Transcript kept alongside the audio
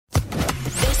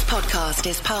podcast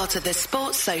is part of the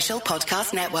Sports Social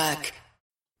Podcast Network.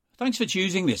 Thanks for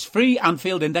choosing this free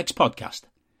Anfield Index podcast.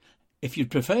 If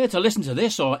you'd prefer to listen to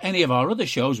this or any of our other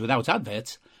shows without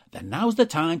adverts, then now's the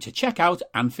time to check out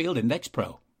Anfield Index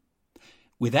Pro.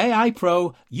 With AEye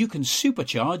Pro, you can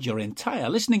supercharge your entire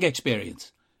listening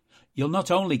experience. You'll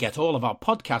not only get all of our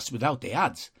podcasts without the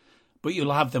ads, but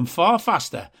you'll have them far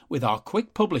faster with our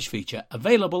quick publish feature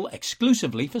available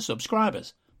exclusively for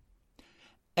subscribers.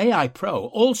 AEye Pro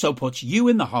also puts you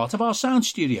in the heart of our sound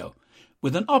studio,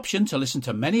 with an option to listen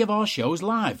to many of our shows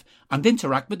live and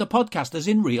interact with the podcasters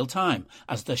in real time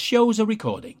as the shows are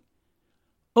recording.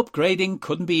 Upgrading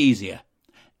couldn't be easier.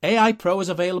 AEye Pro is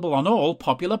available on all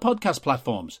popular podcast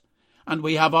platforms, and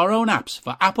we have our own apps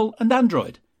for Apple and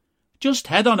Android. Just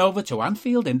head on over to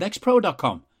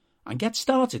AnfieldIndexPro.com and get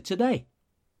started today.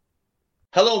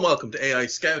 Hello and welcome to AEye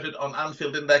Scouted on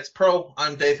Anfield Index Pro.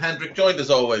 I'm Dave Hendrick, joined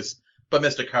as always by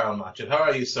Mr. Carl Matchett. How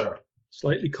are you, sir?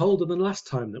 Slightly colder than last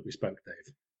time that we spoke,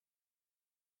 Dave.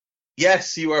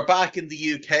 Yes, you are back in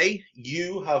the UK.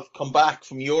 You have come back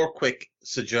from your quick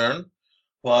sojourn,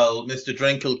 while Mr.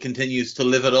 Drinkle continues to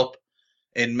live it up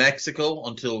in Mexico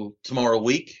until tomorrow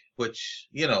week, which,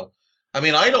 I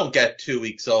don't get 2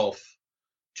 weeks off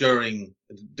during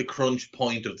the crunch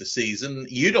point of the season.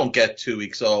 You don't get 2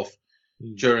 weeks off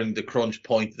during the crunch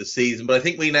point of the season, but I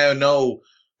think we now know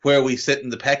where we sit in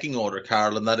the pecking order,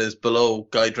 Carl, and that is below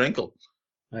Guy Drinkle.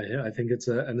 I think it's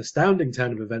an astounding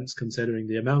turn of events considering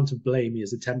the amount of blame he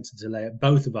has attempted to lay at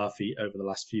both of our feet over the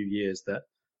last few years that,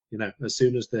 as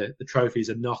soon as the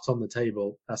trophies are not on the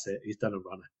table, that's it. He's done a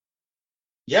runner.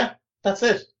 Yeah, that's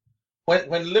it.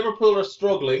 When Liverpool are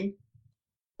struggling,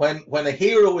 when a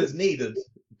hero is needed,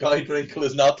 Guy Drinkle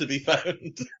is not to be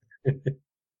found.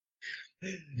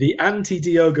 The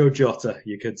anti-Diogo Jota,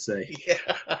 you could say.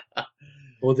 Yeah.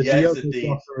 Or the yes, Diogo indeed.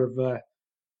 Jota of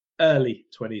early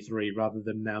 23 rather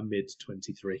than now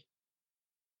mid-23.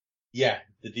 Yeah,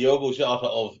 the Diogo Jota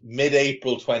of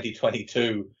mid-April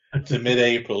 2022 to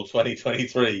mid-April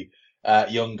 2023,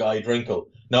 young Guy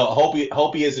Drinkle. No, I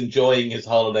hope he is enjoying his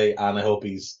holiday, and I hope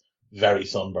he's very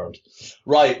sunburned.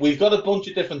 Right, we've got a bunch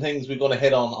of different things we're going to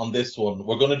hit on this one.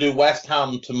 We're going to do West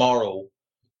Ham tomorrow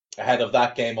ahead of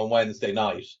that game on Wednesday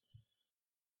night.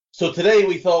 So today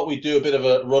we thought we'd do a bit of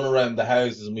a run around the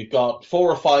houses, and we've got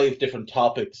 4 or 5 different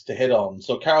topics to hit on.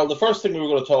 So, Carol, the first thing we were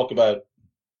going to talk about,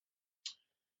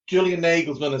 Julian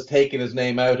Nagelsmann has taken his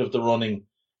name out of the running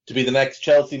to be the next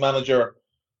Chelsea manager.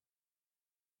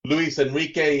 Luis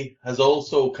Enrique has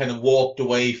also kind of walked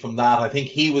away from that. I think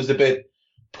he was a bit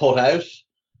put out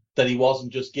that he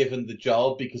wasn't just given the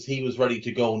job because he was ready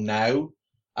to go now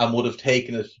and would have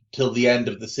taken it till the end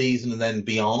of the season and then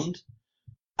beyond.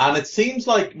 And it seems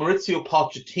like Maurizio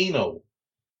Pochettino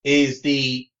is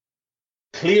the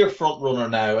clear front runner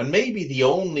now and maybe the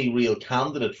only real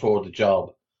candidate for the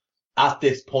job at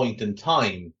this point in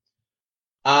time.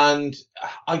 And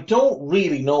I don't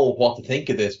really know what to think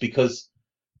of this because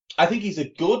I think he's a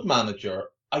good manager.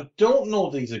 I don't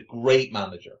know that he's a great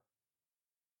manager.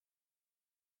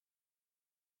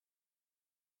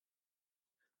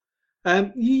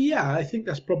 I think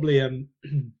that's probably a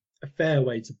fair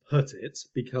way to put it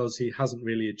because he hasn't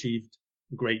really achieved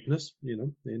greatness,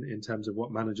 in terms of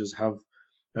what managers have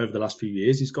over the last few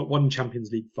years. He's got one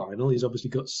Champions League final. He's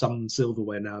obviously got some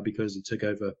silverware now because he took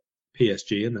over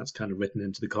PSG and that's kind of written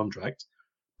into the contract.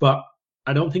 But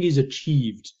I don't think he's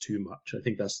achieved too much. I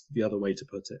think that's the other way to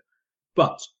put it.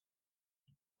 But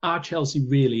are Chelsea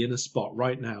really in a spot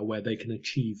right now where they can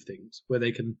achieve things, where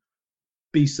they can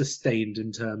be sustained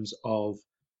in terms of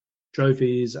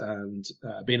trophies and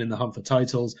being in the hunt for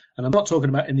titles? And I'm not talking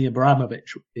about in the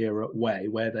Abramovich era way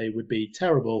where they would be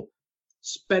terrible,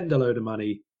 spend a load of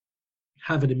money,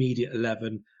 have an immediate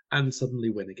 11 and suddenly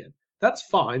win again. That's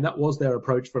fine. That was their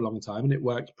approach for a long time and it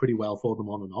worked pretty well for them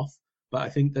on and off. But I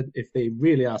think that if they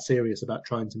really are serious about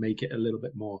trying to make it a little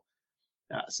bit more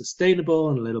sustainable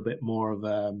and a little bit more of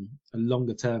a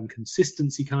longer term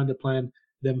consistency kind of plan,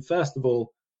 then first of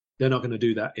all, they're not going to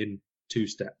do that in 2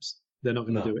 steps. They're not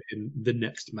going to do it in the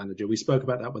next manager. We spoke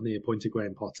about that when they appointed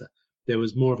Graham Potter. There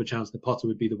was more of a chance that Potter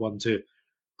would be the one to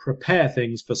prepare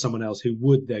things for someone else who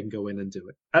would then go in and do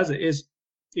it. As it is,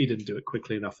 he didn't do it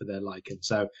quickly enough for their liking.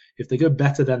 So if they go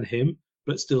better than him,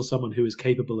 but still someone who is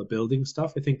capable of building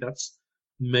stuff, I think that's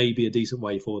maybe a decent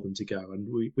way for them to go. And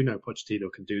we know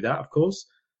Pochettino can do that, of course.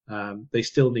 They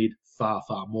still need far,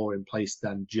 far more in place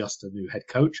than just a new head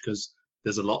coach because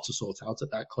there's a lot to sort out at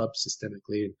that club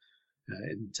systemically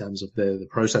in terms of the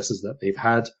processes that they've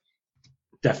had.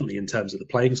 Definitely in terms of the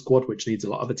playing squad, which needs a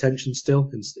lot of attention still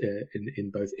in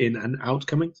both in and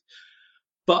outcoming.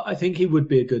 But I think he would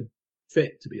be a good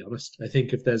fit, to be honest. I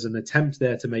think if there's an attempt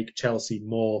there to make Chelsea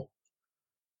more,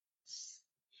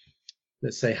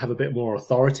 let's say, have a bit more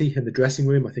authority in the dressing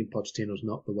room, I think Pochettino's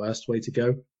not the worst way to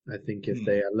go. I think if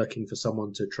they are looking for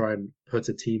someone to try and put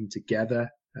a team together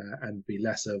and be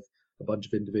less of a bunch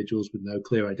of individuals with no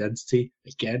clear identity,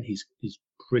 again, he's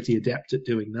pretty adept at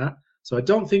doing that. So I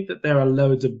don't think that there are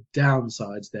loads of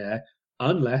downsides there,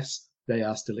 unless they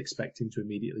are still expecting to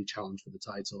immediately challenge for the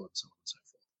title and so on and so forth.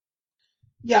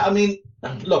 Yeah, I mean,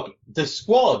 look, the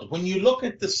squad, when you look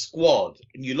at the squad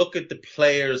and you look at the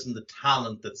players and the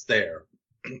talent that's there,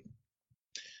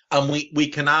 and we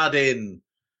can add in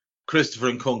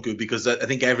Christopher Nkunku because I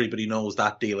think everybody knows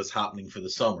that deal is happening for the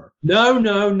summer. No.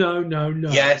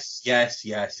 Yes,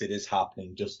 it is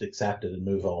happening. Just accept it and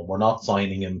move on. We're not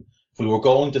signing him. If we were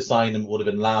going to sign him, it would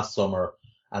have been last summer,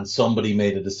 and somebody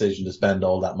made a decision to spend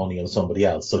all that money on somebody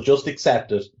else. So just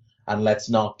accept it, and let's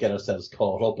not get ourselves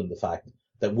caught up in the fact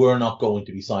that we're not going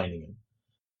to be signing him.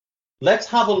 Let's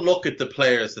have a look at the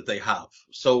players that they have.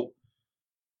 So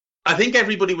I think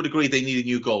everybody would agree they need a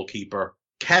new goalkeeper.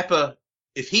 Kepa,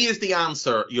 if he is the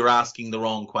answer, you're asking the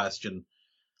wrong question.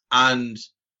 And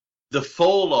the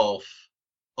fall off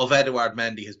of Edouard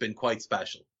Mendy has been quite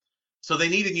special. So they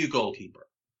need a new goalkeeper.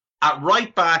 At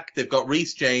right back, they've got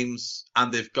Reece James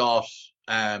and they've got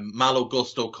Malo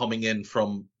Gusto coming in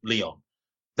from Lyon.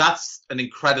 That's an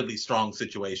incredibly strong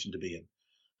situation to be in.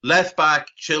 Left back,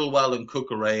 Chilwell and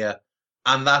Cucurella,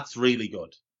 and that's really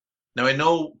good. Now, I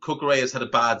know Cucurella's had a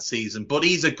bad season, but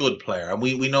he's a good player, and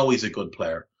we know he's a good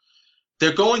player.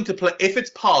 They're going to play, if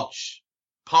it's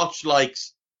Poch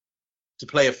likes to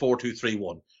play a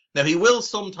 4-2-3-1. Now, he will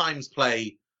sometimes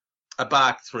play a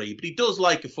back three, but he does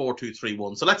like a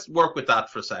 4-2-3-1. So let's work with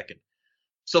that for a second.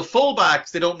 So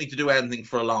full-backs, they don't need to do anything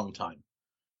for a long time.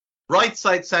 Right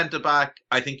side centre-back,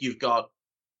 I think you've got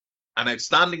an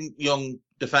outstanding young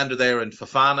defender there in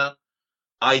Fofana.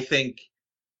 I think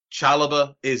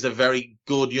Chalobah is a very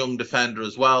good young defender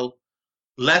as well.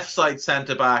 Left side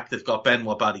centre-back, they've got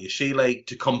Benoit Badiashile.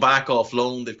 To come back off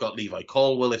loan, they've got Levi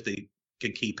Colwill if they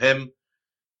can keep him.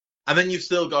 And then you've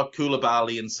still got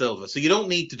Koulibaly and Silva. So you don't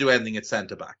need to do anything at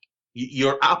centre-back.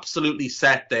 You're absolutely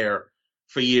set there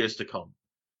for years to come.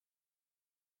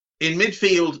 In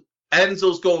midfield,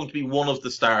 Enzo's going to be one of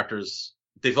the starters.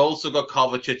 They've also got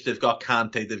Kovacic, they've got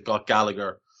Kante, they've got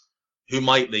Gallagher, who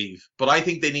might leave. But I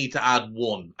think they need to add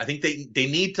one. I think they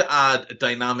need to add a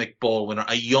dynamic ball winner,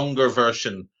 a younger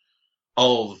version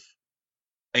of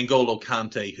N'Golo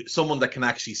Kante, someone that can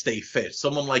actually stay fit,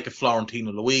 someone like a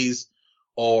Florentino Luis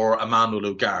or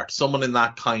Emmanuel Ugarte, someone in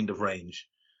that kind of range.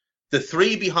 The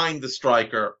three behind the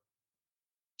striker,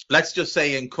 let's just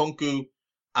say Nkunku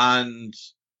and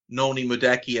Noni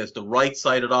Mudeki as the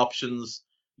right-sided options.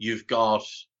 You've got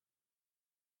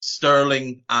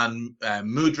Sterling and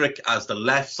Mudryk as the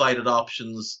left-sided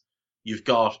options. You've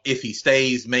got, if he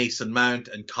stays, Mason Mount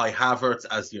and Kai Havertz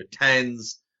as your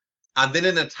 10s. And then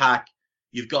in attack,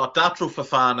 you've got Datro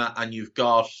Fofana and you've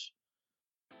got...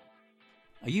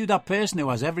 Are you that person who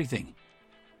has everything?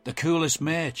 The coolest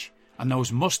merch and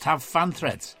those must-have fan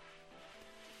threads?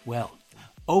 Well,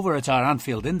 over at our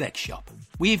Anfield Index shop,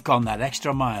 we've gone that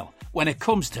extra mile when it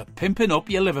comes to pimping up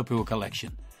your Liverpool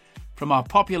collection. From our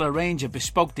popular range of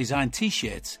bespoke design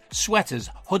t-shirts, sweaters,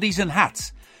 hoodies and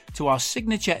hats, to our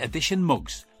signature edition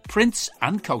mugs, prints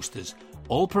and coasters,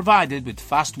 all provided with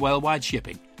fast worldwide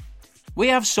shipping. We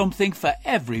have something for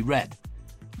every red.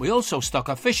 We also stock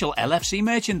official LFC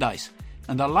merchandise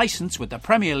and are licensed with the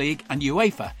Premier League and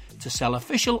UEFA to sell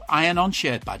official iron-on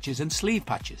shirt badges and sleeve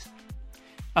patches.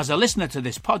 As a listener to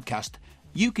this podcast,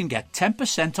 you can get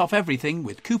 10% off everything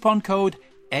with coupon code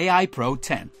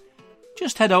AIPRO10.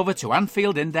 Just head over to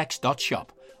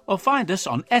AnfieldIndex.shop or find us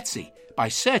on Etsy by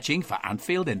searching for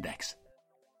Anfield Index.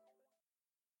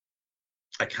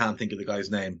 I can't think of the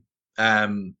guy's name.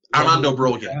 Armando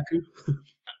Broja.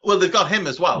 Well, they've got him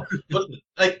as well. But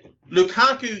like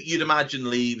Lukaku, you'd imagine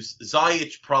leaves.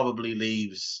 Ziyech probably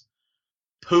leaves.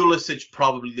 Pulisic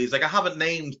probably leaves. Like I haven't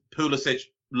named Pulisic,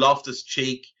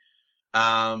 Loftus-Cheek.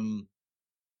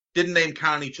 Didn't name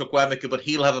Carney Chukwuemeka, but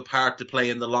he'll have a part to play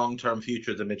in the long-term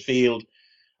future of the midfield.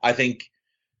 I think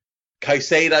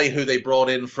Caicedo, who they brought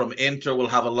in from Inter, will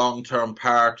have a long-term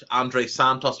part. Andre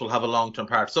Santos will have a long-term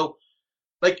part. So,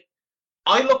 like,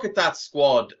 I look at that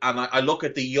squad and I look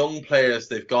at the young players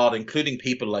they've got, including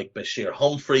people like Bashir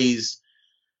Humphreys.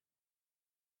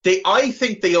 I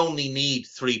think they only need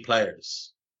three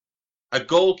players. A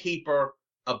goalkeeper,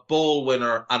 a ball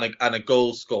winner, and a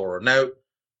goal scorer. Now,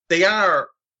 they are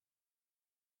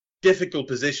difficult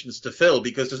positions to fill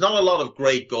because there's not a lot of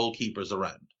great goalkeepers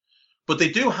around. But they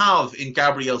do have in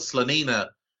Gabriel Slonina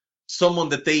someone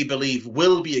that they believe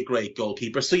will be a great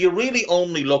goalkeeper. So you're really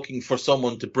only looking for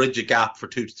someone to bridge a gap for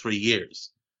 2 to 3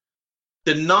 years.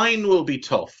 The 9 will be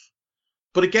tough.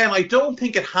 But again, I don't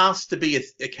think it has to be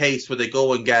a case where they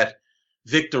go and get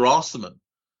Victor Osimhen.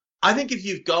 I think if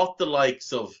you've got the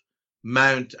likes of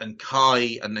Mount and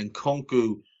Kai and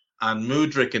Nkunku and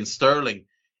Mudryk and Sterling,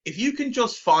 if you can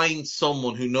just find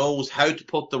someone who knows how to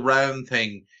put the round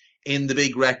thing in the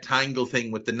big rectangle thing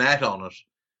with the net on it,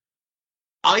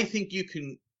 I think you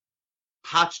can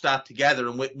patch that together.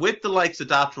 And with the likes of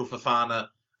Datro Fofana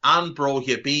and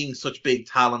Broja being such big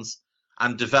talents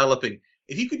and developing,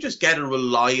 if you could just get a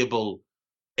reliable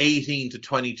 18 to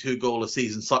 22 goal a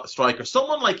season striker,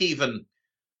 someone like even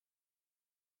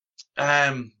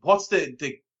what's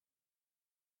the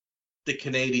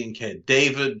Canadian kid,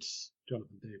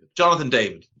 Jonathan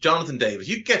David.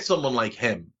 You get someone like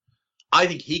him, I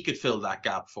think he could fill that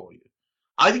gap for you.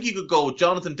 I think you could go with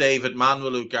Jonathan David,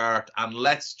 Manuel Ugarte, and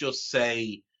let's just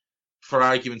say, for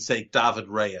argument's sake, David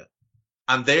Raya.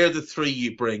 And they're the 3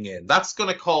 you bring in. That's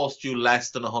going to cost you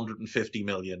less than 150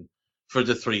 million for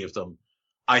the 3 of them.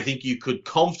 I think you could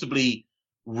comfortably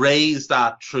raise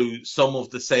that through some of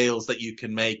the sales that you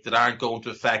can make that aren't going to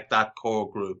affect that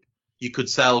core group. You could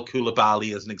sell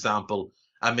Koulibaly as an example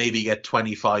and maybe get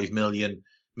 25 million.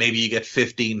 Maybe you get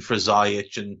 15 for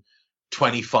Ziyech and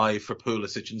 25 for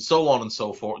Pulisic and so on and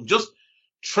so forth. And just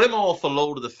trim off a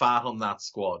load of the fat on that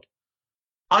squad.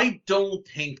 I don't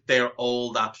think they're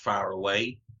all that far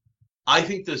away. I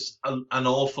think there's an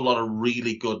awful lot of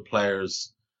really good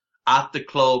players at the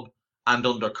club and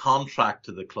under contract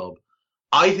to the club.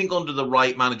 I think under the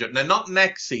right manager, now not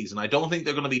next season, I don't think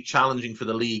they're going to be challenging for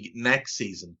the league next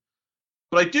season.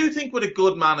 But I do think with a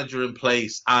good manager in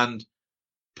place and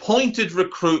pointed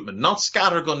recruitment, not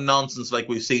scattergun nonsense like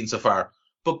we've seen so far,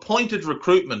 but pointed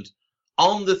recruitment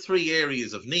on the 3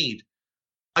 areas of need,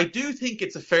 I do think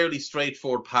it's a fairly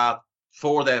straightforward path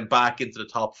for them back into the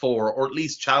top 4, or at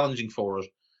least challenging for it.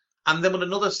 And then with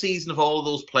another season of all of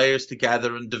those players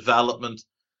together and development,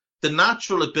 the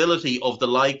natural ability of the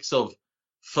likes of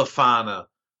Fofana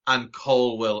and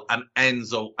Colwill and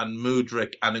Enzo and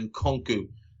Mudryk and Nkunku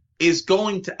is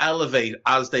going to elevate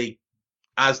as they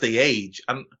age.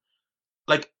 And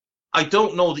like, I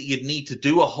don't know that you'd need to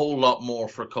do a whole lot more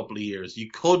for a couple of years. You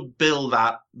could build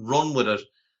that, run with it,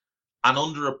 and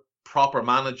under a proper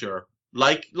manager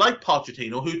like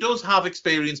Pochettino, who does have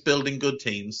experience building good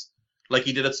teams, like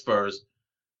he did at Spurs,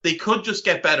 they could just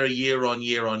get better year on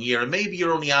year on year, and maybe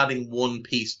you're only adding 1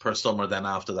 piece per summer then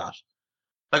after that.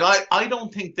 Like, I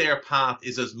don't think their path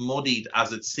is as muddied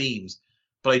as it seems,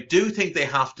 but I do think they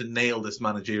have to nail this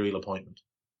managerial appointment.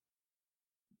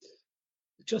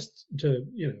 Just to,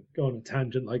 go on a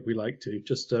tangent like we like to,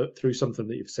 just through something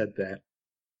that you've said there.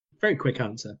 Very quick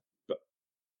answer, but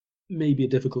maybe a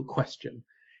difficult question.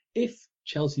 If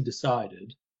Chelsea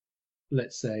decided,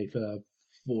 let's say for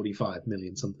 45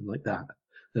 million, something like that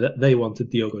they wanted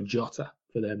Diogo Jota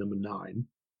for their number 9,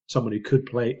 someone who could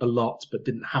play a lot but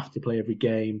didn't have to play every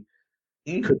game,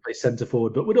 could play centre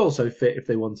forward, but would also fit if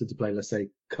they wanted to play, let's say,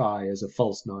 Kai as a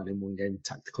false 9 in one game,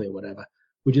 tactically or whatever.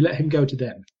 Would you let him go to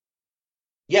them?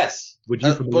 Yes. Would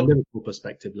you, from a Liverpool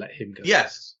perspective, let him go?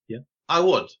 Yes. Yeah. I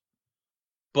would.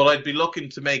 But I'd be looking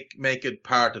to make it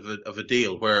part of a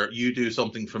deal where you do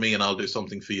something for me and I'll do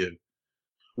something for you.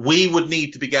 We would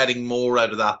need to be getting more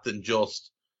out of that than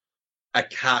just a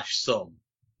cash sum.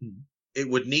 It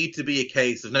would need to be a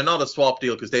case of, now not a swap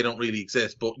deal because they don't really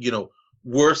exist, but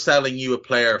we're selling you a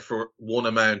player for one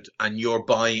amount and you're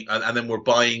buying, and then we're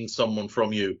buying someone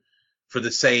from you for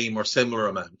the same or similar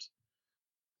amount.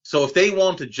 So if they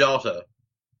wanted Jota,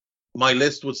 my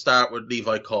list would start with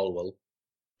Levi Colwill,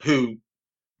 who,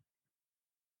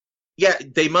 yeah,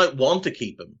 they might want to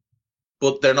keep him,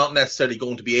 but they're not necessarily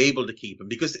going to be able to keep him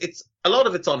because a lot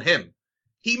of it's on him.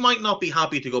 He might not be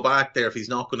happy to go back there if he's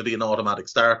not going to be an automatic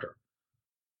starter.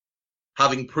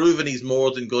 Having proven he's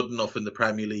more than good enough in the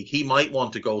Premier League, he might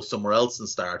want to go somewhere else and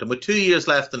start. And with 2 years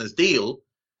left in his deal,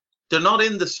 they're not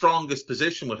in the strongest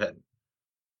position with him.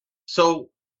 So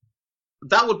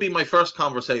that would be my first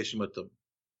conversation with them.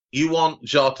 You want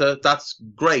Jota, that's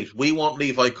great. We want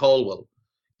Levi Colwill.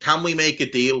 Can we make a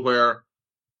deal where,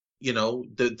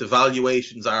 the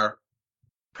valuations are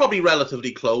probably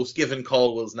relatively close, given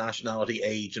Colwill's nationality,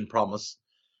 age, and promise?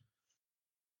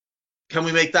 Can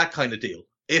we make that kind of deal?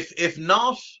 If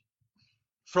not,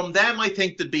 from them, I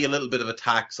think there'd be a little bit of a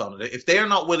tax on it. If they're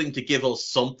not willing to give us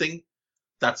something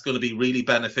that's going to be really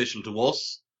beneficial to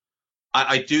us,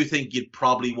 I do think you'd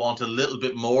probably want a little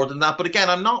bit more than that. But again,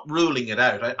 I'm not ruling it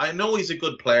out. I know he's a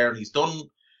good player and he's done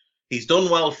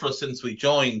well for us since we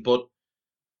joined, but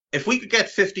if we could get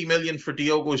 50 million for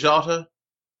Diogo Jota,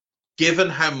 given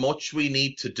how much we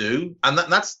need to do, and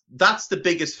that's the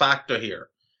biggest factor here,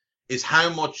 is how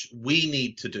much we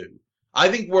need to do. I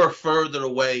think we're further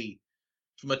away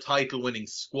from a title-winning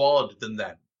squad than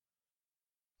them.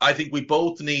 I think we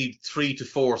both need 3 to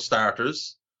 4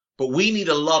 starters, but we need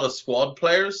a lot of squad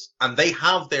players, and they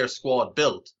have their squad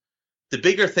built. The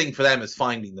bigger thing for them is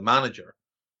finding the manager.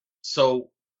 So,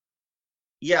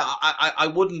 yeah, I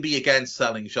wouldn't be against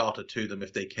selling Jota to them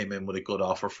if they came in with a good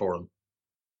offer for him.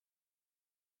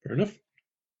 Fair enough.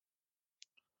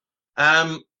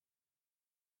 How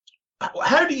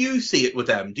do you see it with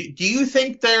them? Do you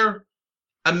think they're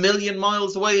a million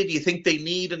miles away? Do you think they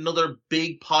need another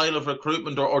big pile of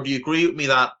recruitment? Or do you agree with me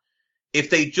that if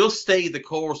they just stay the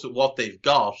course with what they've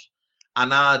got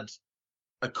and add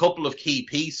a couple of key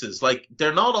pieces, like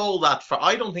they're not all that far.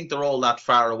 I don't think they're all that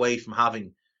far away from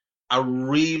having a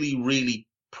really, really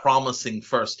promising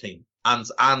first team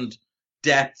and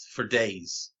depth for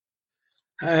days.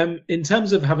 In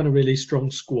terms of having a really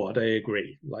strong squad, I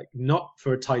agree. Like, not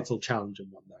for a title challenging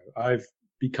one, though. I've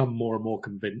become more and more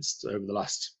convinced over the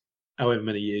last however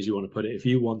many years you want to put it. If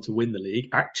you want to win the league,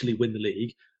 actually win the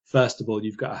league, first of all,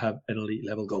 you've got to have an elite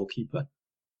level goalkeeper.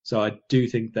 So I do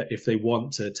think that if they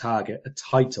want to target a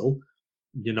title,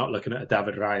 you're not looking at a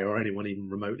David Raya or anyone even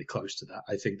remotely close to that.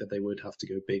 I think that they would have to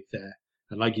go big there.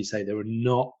 And like you say, there are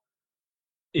not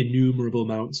innumerable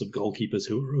amounts of goalkeepers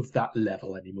who are of that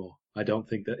level anymore. I don't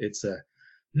think that it's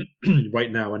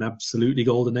right now an absolutely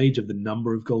golden age of the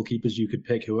number of goalkeepers you could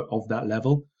pick who are of that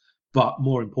level. But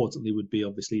more importantly would be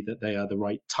obviously that they are the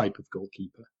right type of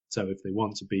goalkeeper. So if they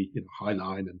want to be, high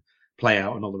line and play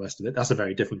out and all the rest of it, that's a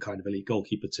very different kind of elite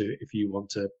goalkeeper to if you want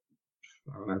to,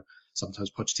 I don't know,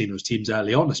 sometimes Pochettino's teams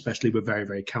early on, especially with very,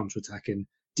 very counter-attacking,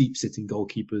 deep-sitting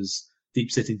goalkeepers,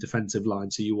 deep-sitting defensive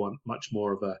line. So you want much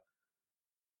more of a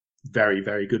very,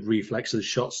 very good reflexes,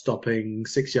 shot-stopping,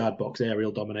 6-yard box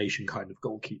aerial domination kind of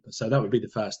goalkeeper. So that would be the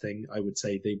first thing I would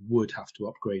say they would have to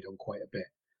upgrade on quite a bit.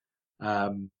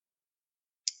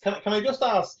 Can I just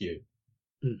ask you,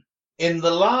 in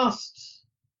the last,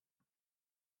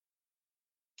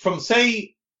 from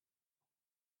say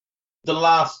the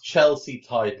last Chelsea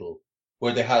title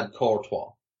where they had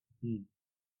Courtois,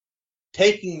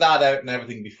 taking that out and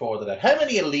everything before that, how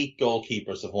many elite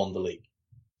goalkeepers have won the league?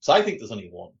 So I think there's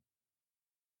only one.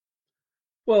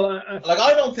 Well,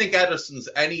 I don't think Ederson's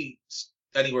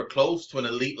anywhere close to an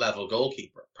elite level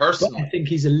goalkeeper, personally. I think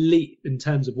he's elite in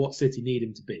terms of what City need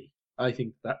him to be. I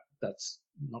think that's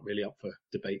not really up for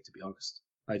debate, to be honest.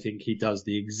 I think he does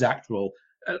the exact role.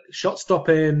 Shot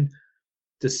stopping,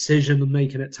 decision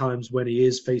making at times when he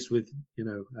is faced with,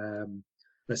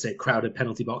 let's say crowded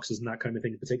penalty boxes and that kind of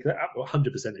thing in particular. I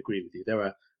 100% agree with you.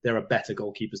 There are better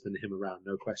goalkeepers than him around,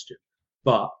 no question.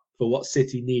 But for what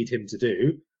City need him to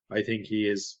do, I think he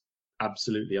is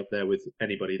absolutely up there with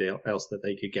anybody else that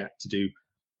they could get to do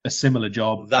a similar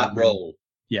job. That role.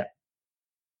 Yeah.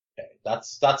 Okay,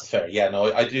 that's fair. Yeah,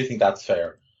 no, I do think that's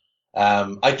fair.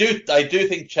 I do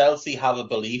think Chelsea have a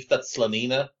belief that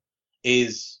Slonina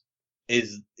is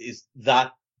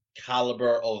that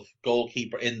caliber of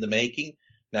goalkeeper in the making.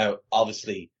 Now,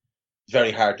 obviously, it's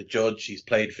very hard to judge. He's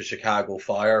played for Chicago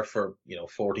Fire for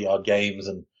 40 odd games,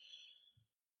 and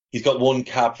he's got one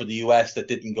cap for the US that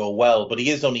didn't go well. But he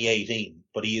is only 18.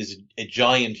 But he is a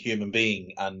giant human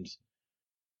being, and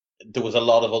there was a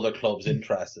lot of other clubs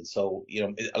interested. So,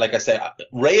 like I say,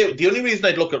 Raya, the only reason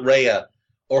I'd look at Raya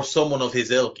or someone of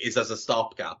his ilk is as a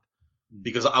stopgap,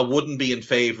 because I wouldn't be in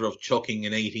favour of chucking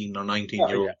an 18 or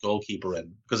 19-year-old goalkeeper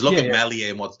in. Because look at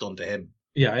Meslier and what's done to him.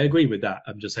 Yeah, I agree with that.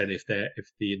 I'm just saying if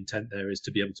the intent there is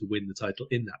to be able to win the title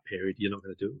in that period, you're not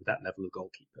going to do it with that level of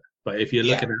goalkeeper. But if you're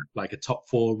looking at like a top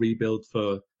 4 rebuild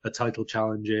for a title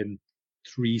challenge in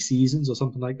 3 seasons or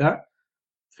something like that,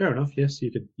 fair enough. Yes,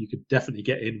 you could definitely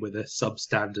get in with a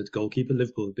substandard goalkeeper.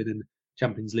 Liverpool have been in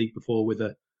Champions League before with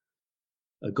a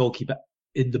goalkeeper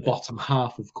in the bottom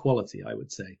half of quality, I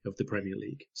would say, of the Premier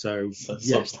League. So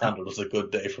substandard was a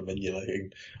good day for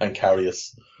Mignolet and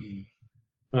Karius.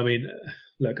 I mean,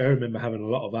 look, I remember having a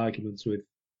lot of arguments with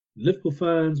Liverpool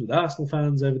fans, with Arsenal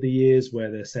fans over the years, where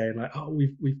they're saying like, "Oh,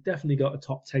 we've definitely got a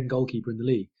top 10 goalkeeper in the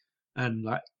league," and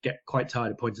like get quite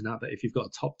tired of pointing out that if you've got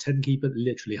a top 10 keeper,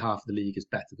 literally half of the league is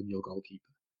better than your goalkeeper.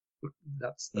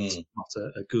 That's not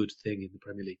a good thing in the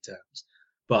Premier League terms.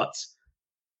 But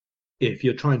if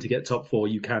you're trying to get top 4,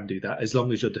 you can do that as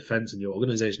long as your defence and your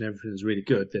organisation, everything is really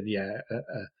good. Then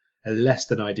a less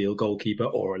than ideal goalkeeper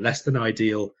or a less than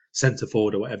ideal centre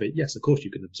forward or whatever, yes, of course you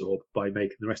can absorb by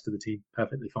making the rest of the team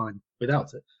perfectly fine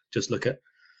without it. Just look at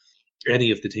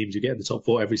any of the teams who get in the top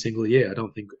 4 every single year. I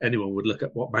don't think anyone would look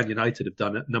at what Man United have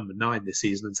done at number 9 this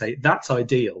season and say, that's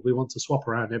ideal. We want to swap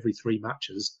around every 3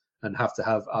 matches and have to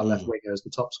have our left winger as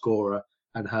the top scorer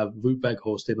and have Wout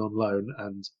Weghorst in on loan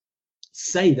and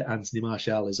say that Anthony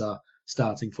Martial is our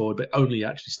starting forward, but only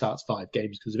actually starts 5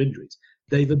 games because of injuries.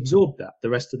 They've absorbed that. The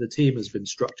rest of the team has been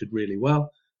structured really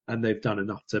well, and they've done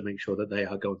enough to make sure that they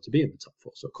are going to be in the top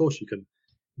 4. So, of course, you can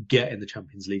get in the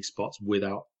Champions League spots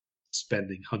without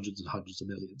spending hundreds and hundreds of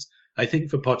millions. I think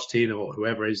for Pochettino or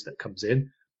whoever it is that comes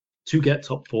in to get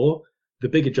top 4, the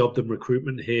bigger job than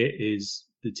recruitment here is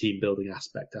the team building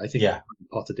aspect. I think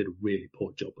Potter did a really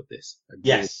poor job with this.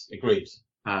 Yes, agreed.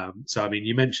 So, I mean,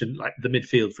 you mentioned like the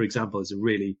midfield, for example, is a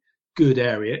really good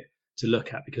area to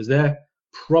look at because they're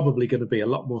probably going to be a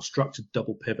lot more structured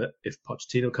double pivot if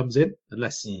Pochettino comes in,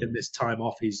 unless in this time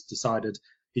off he's decided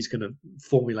he's going to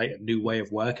formulate a new way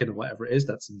of working or whatever it is.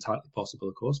 That's entirely possible,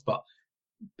 of course. But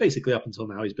basically, up until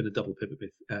now, he's been a double pivot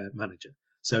manager.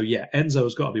 So, yeah,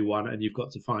 Enzo's got to be one, and you've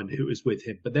got to find who is with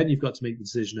him. But then you've got to make the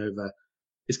decision over,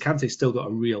 is Kante still got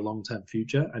a real long-term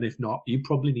future? And if not, you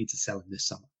probably need to sell him this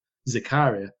summer.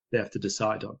 Zakaria, they have to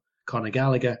decide on. Conor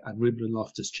Gallagher and Ruben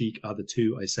Loftus-Cheek are the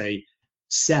 2 I say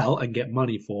sell and get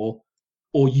money for,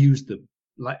 or use them.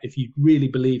 Like, if you really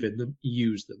believe in them,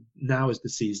 use them. Now is the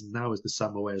season. Now is the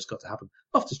summer where it's got to happen.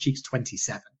 Loftus-Cheek's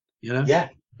 27, you know? Yeah.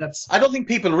 That's. I don't think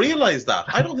people realise that.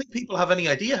 I don't think people have any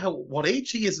idea what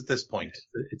age he is at this point.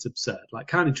 It's absurd. Like,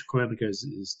 Carney Chukwuemeka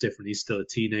is different. He's still a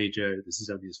teenager. This is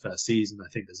only his first season. I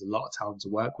think there's a lot of talent to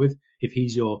work with. If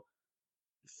he's your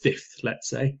 5th, let's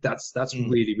say, that's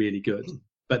really, really good.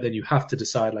 But then you have to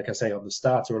decide, like I say, on the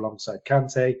starter alongside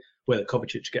Kante, whether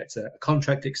Kovacic gets a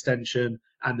contract extension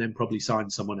and then probably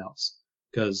signs someone else.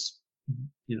 Because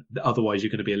otherwise you're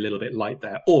going to be a little bit light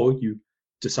there. Or you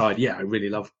decide, I really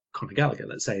love Conor Gallagher,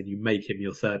 let's say, and you make him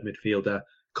your 3rd midfielder,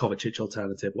 Kovacic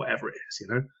alternative, whatever it is,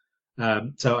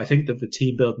 So I think that the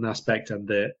team building aspect and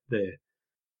the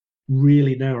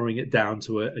really narrowing it down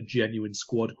to a genuine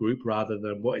squad group rather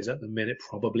than what is at the minute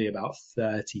probably about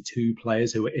 32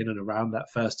 players who are in and around that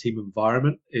first team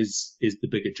environment is the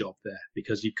bigger job there,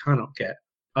 because you cannot get,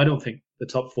 I don't think the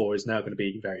top 4 is now going to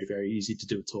be very, very easy to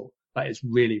do at all. That is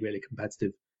really, really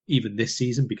competitive even this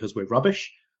season because we're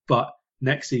rubbish. But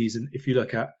next season, if you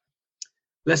look at,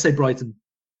 let's say Brighton,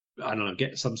 I don't know,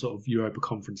 get some sort of Europa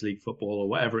Conference League football or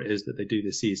whatever it is that they do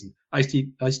this season, I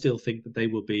still think that they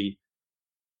will be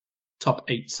top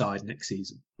 8 side next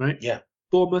season, right? Yeah.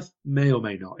 Bournemouth may or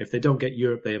may not. If they don't get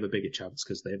Europe, they have a bigger chance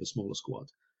because they have a smaller squad.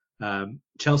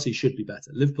 Chelsea should be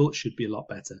better. Liverpool should be a lot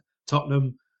better.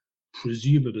 Tottenham,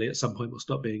 presumably at some point, will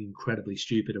stop being incredibly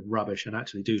stupid and rubbish and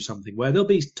actually do something where they'll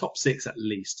be top 6 at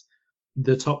least.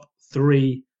 The top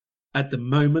 3 at the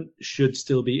moment should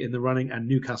still be in the running, and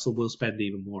Newcastle will spend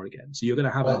even more again. So you're going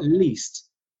to have at least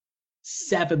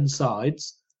 7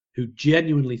 sides who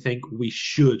genuinely think we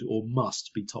should or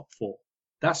must be top 4.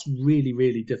 That's really,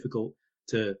 really difficult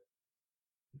to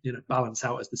balance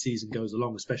out as the season goes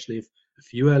along, especially if a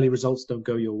few early results don't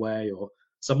go your way or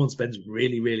someone spends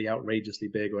really, really outrageously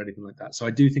big or anything like that. So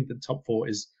I do think the top 4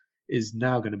 is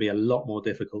now going to be a lot more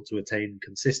difficult to attain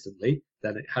consistently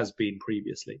than it has been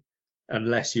previously,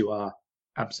 unless you are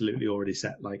absolutely already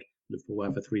set like Liverpool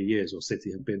were for 3 years or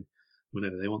City have been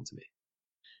whenever they want to be.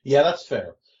 Yeah, that's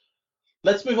fair.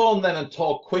 Let's move on then and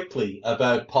talk quickly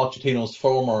about Pochettino's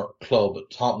former club,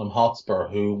 Tottenham Hotspur,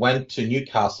 who went to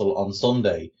Newcastle on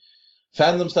Sunday,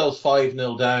 found themselves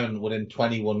 5-0 down within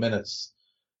 21 minutes.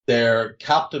 Their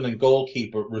captain and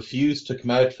goalkeeper refused to come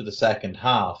out for the second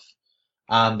half,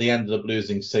 and they ended up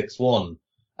losing 6-1.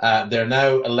 They're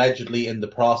now allegedly in the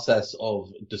process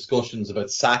of discussions about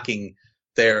sacking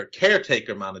their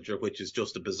caretaker manager, which is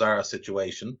just a bizarre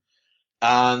situation.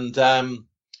 And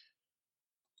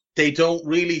they don't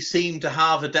really seem to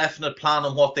have a definite plan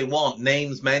on what they want.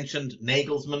 Names mentioned,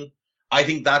 Nagelsmann. I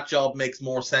think that job makes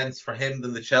more sense for him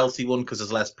than the Chelsea one because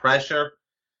there's less pressure.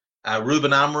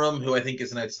 Ruben Amorim, who I think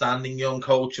is an outstanding young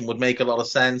coach and would make a lot of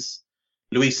sense.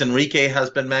 Luis Enrique has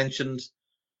been mentioned.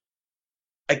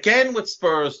 Again, with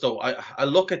Spurs, though, I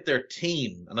look at their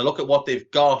team and I look at what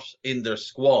they've got in their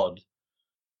squad,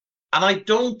 and I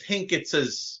don't think it's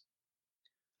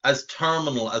as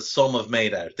terminal as some have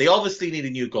made out. They obviously need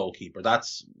a new goalkeeper.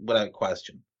 That's without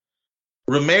question.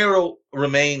 Romero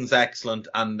remains excellent,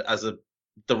 and as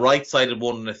the right-sided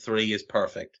 1 and a 3 is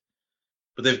perfect.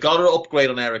 But they've got to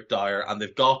upgrade on Eric Dyer, and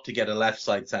they've got to get a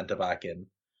left-side centre-back in.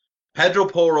 Pedro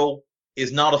Porro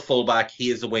is not a full-back.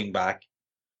 He is a wing-back.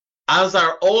 As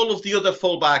are all of the other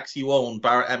full-backs you own,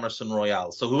 bar Emerson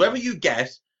Royale. So whoever you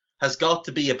get has got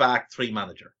to be a back 3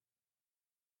 manager.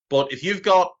 But if you've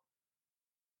got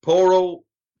Porro,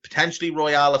 potentially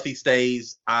Royale if he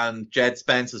stays, and Jed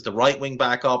Spence as the right wing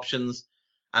back options,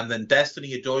 and then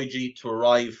Destiny Udogie to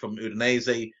arrive from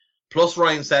Udinese, plus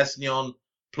Ryan Sessegnon,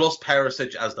 plus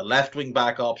Perisic as the left wing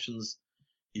back options.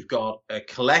 You've got a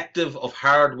collective of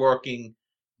hard-working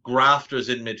grafters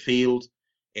in midfield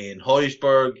in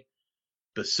Højbjerg,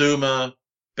 Basuma,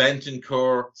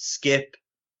 Bentancur, Skip,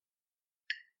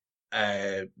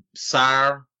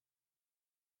 Sarr.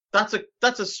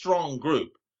 That's a strong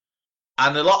group.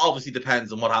 And a lot obviously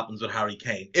depends on what happens with Harry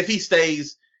Kane. If he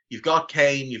stays, you've got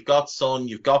Kane, you've got Son,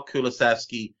 you've got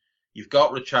Kulusevski, you've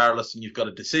got Richarlison, you've got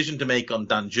a decision to make on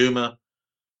Danjuma.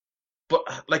 But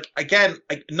again,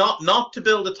 not to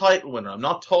build a title winner. I'm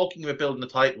not talking about building a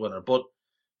title winner, but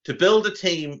to build a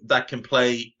team that can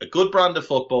play a good brand of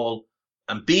football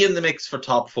and be in the mix for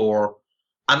top four,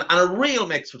 and a real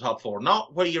mix for top four,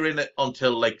 not where you're in it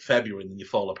until February and then you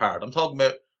fall apart. I'm talking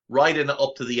about right in it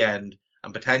up to the end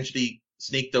and potentially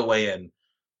sneak their way in.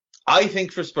 I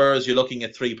think for Spurs, you're looking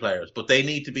at 3 players, but they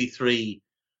need to be 3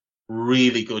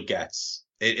 really good gets.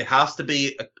 It has to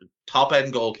be a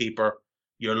top-end goalkeeper,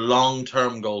 your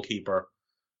long-term goalkeeper.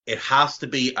 It has to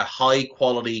be a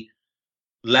high-quality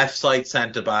left-side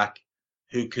centre-back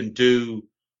who can do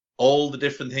all the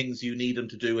different things you need him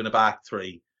to do in a back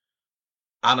 3.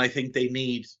 And I think they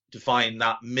need to find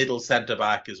that middle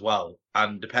centre-back as well.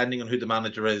 And depending on who the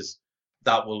manager is,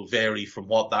 that will vary from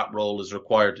what that role is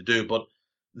required to do. But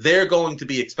they're going to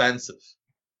be expensive.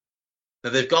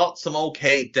 Now, they've got some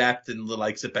okay depth in the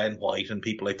likes of Ben White and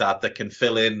people like that can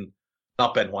fill in,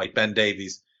 not Ben White, Ben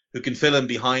Davies, who can fill in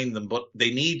behind them. But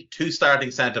they need 2 starting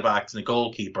centre-backs and a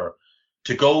goalkeeper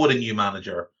to go with a new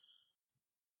manager.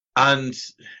 And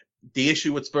the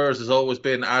issue with Spurs has always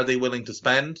been, are they willing to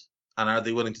spend? And are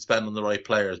they willing to spend on the right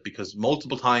players? Because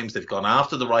multiple times they've gone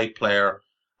after the right player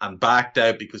and backed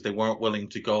out because they weren't willing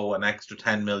to go an extra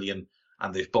 10 million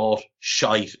and they've bought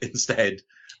shite instead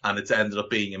and it's ended up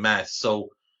being a mess. So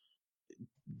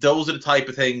those are the type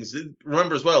of things.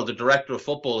 Remember as well, the director of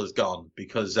football is gone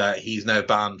because he's now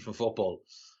banned from football.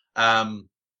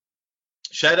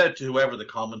 Shout out to whoever the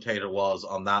commentator was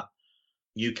on that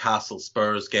Newcastle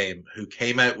Spurs game who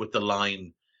came out with the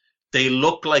line, they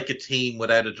look like a team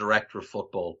without a director of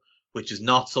football, which is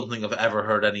not something I've ever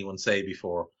heard anyone say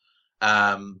before.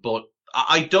 But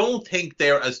I don't think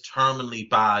they're as terminally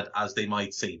bad as they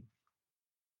might seem.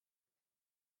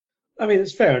 I mean,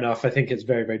 it's fair enough. I think it's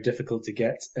very, very difficult to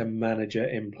get a manager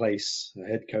in place, a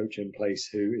head coach in place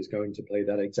who is going to play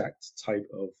that exact type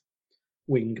of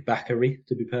wing backery,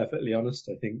 to be perfectly honest.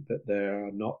 I think that there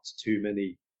are not too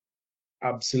many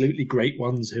absolutely great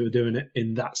ones who are doing it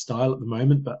in that style at the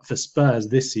moment. But for Spurs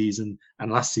this season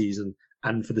and last season,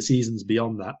 and for the seasons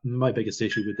beyond that, my biggest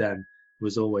issue with them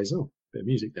was always, bit of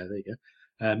music there you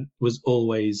go, was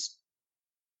always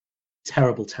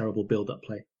terrible build-up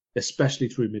play, especially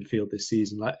through midfield this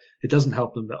season. It doesn't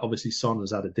help them that obviously Son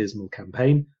has had a dismal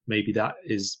campaign. Maybe that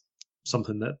is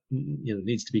something that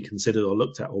needs to be considered or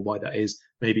looked at, or why that is.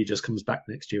 Maybe he just comes back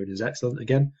next year and is excellent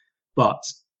again. But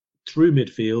through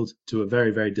midfield to a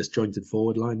very, very disjointed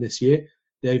forward line this year,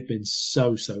 they've been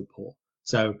so poor.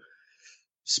 So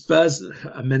Spurs,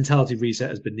 a mentality reset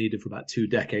has been needed for about 2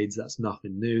 decades. That's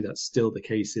nothing new. That's still the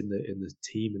case in the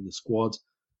team, in the squad.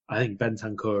 I think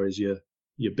Bentancur is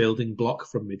your building block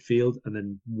from midfield, and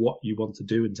then what you want to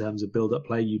do in terms of build-up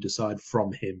play, you decide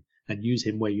from him and use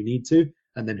him where you need to,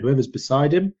 and then whoever's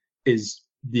beside him is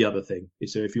the other thing.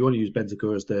 So if you want to use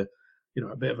Bentancur as a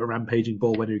bit of a rampaging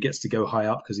ball when he gets to go high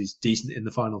up because he's decent in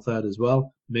the final third as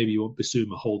well, maybe you want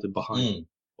Basuma holding behind him.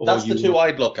 That's the 2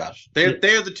 I'd look at. They're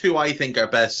the 2 I think are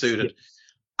best suited.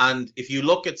 Yeah. And if you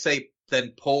look at, say,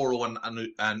 then Porro and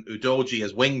Udogie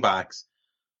as wing backs,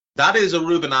 that is a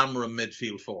Ruben Amorim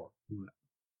midfield 4. Right.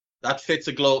 That fits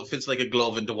like a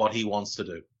glove into what he wants to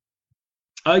do.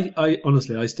 I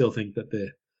honestly, I still think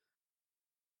that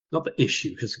not the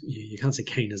issue, because you can't say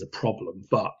Kane is a problem,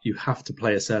 but you have to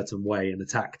play a certain way and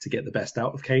attack to get the best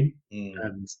out of Kane.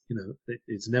 And,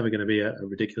 it's never going to be a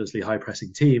ridiculously high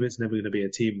pressing team. It's never going to be a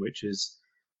team which is,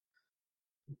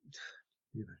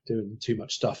 doing too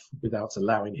much stuff without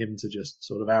allowing him to just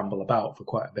sort of amble about for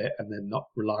quite a bit and then not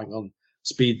relying on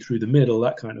speed through the middle,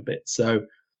 that kind of bit. So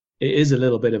it is a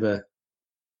little bit of a...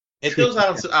 It does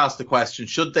ask the question,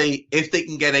 should they, if they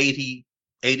can get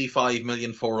 85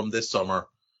 million for him this summer,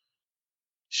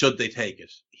 should they take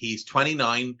it? He's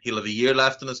 29. He'll have a year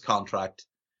left in his contract.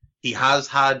 He has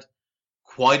had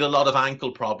quite a lot of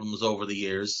ankle problems over the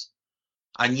years.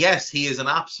 And yes, he is an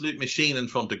absolute machine in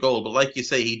front of goal. But like you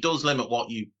say, he does limit what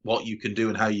you can do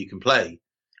and how you can play.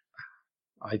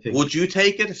 I think. Would you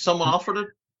take it if someone offered it?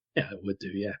 Yeah, I would do.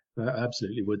 Yeah, I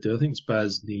absolutely would do. I think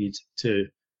Spurs need to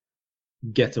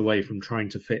get away from trying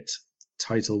to fit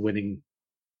title-winning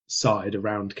side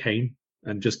around Kane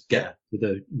and just get to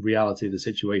the reality of the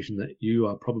situation that you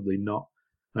are probably not.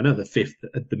 I know the fifth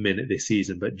at the minute this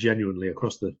season, but genuinely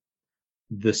across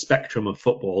the spectrum of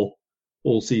football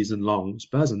all season long,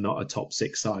 Spurs are not a top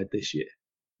 6 side this year.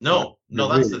 No,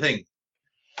 that's the thing.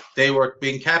 They were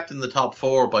being kept in the top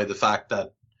 4 by the fact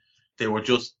that they were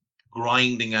just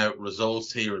grinding out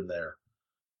results here and there.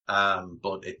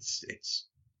 But it's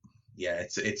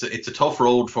a tough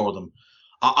road for them.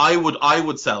 I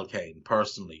would sell Kane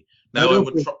personally. Now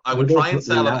I would try and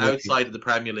sell him outside of the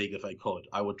Premier League if I could.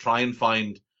 I would try and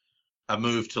find a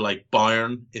move to like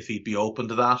Bayern if he'd be open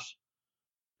to that,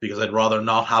 because I'd rather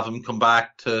not have him come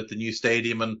back to the new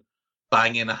stadium and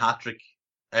bang in a hat-trick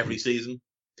every season.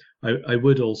 I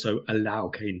would also allow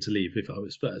Kane to leave if I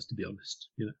was Spurs, to be honest.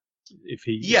 You know, if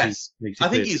he I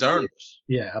think he's earned it.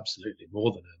 Yeah, absolutely,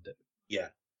 more than earned it.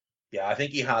 Yeah, I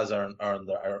think he has earned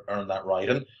that right.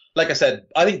 And like I said,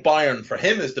 I think Bayern for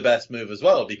him is the best move as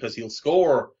well, because he'll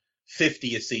score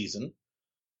 50 a season.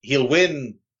 He'll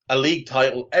win a league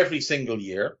title every single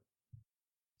year.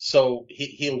 So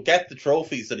he'll get the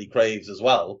trophies that he craves as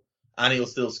well, and he'll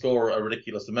still score a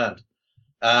ridiculous amount.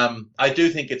 I do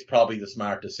think it's probably the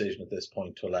smart decision at this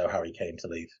point to allow Harry Kane to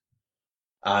leave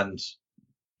and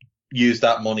use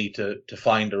that money to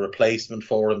find a replacement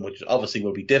for him, which obviously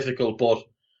will be difficult, but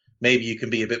maybe you can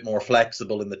be a bit more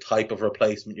flexible in the type of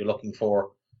replacement you're looking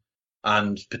for,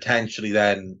 and potentially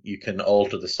then you can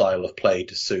alter the style of play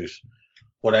to suit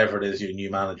whatever it is your new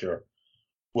manager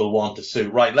will want to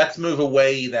suit. Right, let's move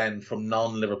away then from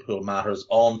non-Liverpool matters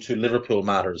on to Liverpool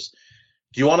matters.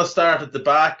 Do you want to start at the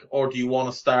back, or do you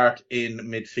want to start in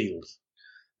midfield?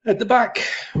 At the back.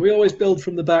 We always build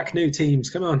from the back, new teams.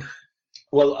 Come on.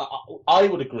 Well, I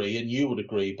would agree, and you would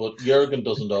agree, but Jurgen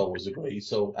doesn't always agree.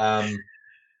 So,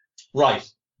 right.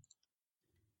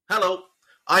 Hello,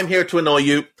 I'm here to annoy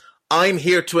you. I'm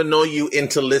here to annoy you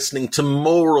into listening to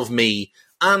more of me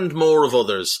and more of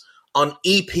others on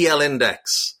EPL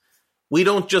Index. We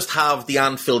don't just have the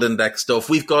Anfield Index stuff.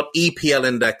 We've got EPL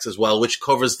Index as well, which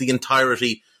covers the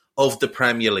entirety of the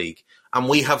Premier League. And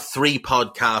we have 3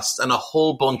 podcasts and a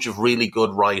whole bunch of really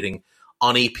good writing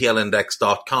on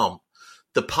EPLindex.com.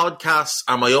 The podcasts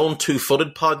are my own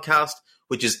two-footed podcast,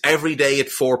 which is every day at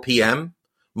 4 p.m.,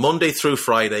 Monday through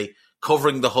Friday,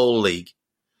 covering the whole league.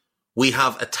 We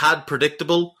have A Tad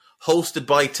Predictable, hosted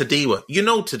by Tadiwa. You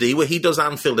know Tadiwa, he does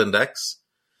Anfield Index.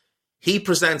 He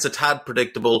presents A Tad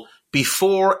Predictable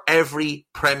before every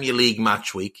Premier League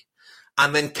match week.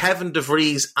 And then Kevin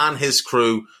DeVries and his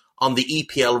crew on the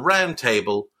EPL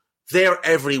Roundtable, they're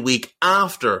every week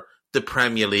after the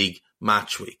Premier League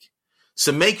match week.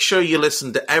 So make sure you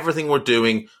listen to everything we're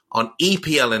doing on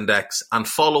EPL Index and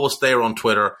follow us there on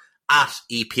Twitter at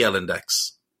EPL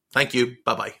Index. Thank you.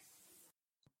 Bye-bye.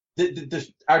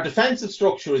 Our defensive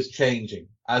structure is changing.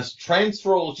 As Trent's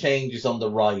role changes on the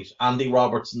right, Andy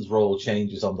Robertson's role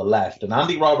changes on the left. And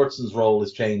Andy Robertson's role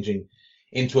is changing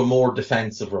into a more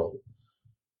defensive role.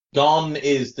 Gone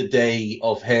is the day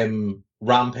of him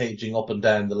rampaging up and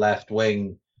down the left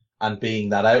wing and being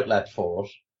that outlet for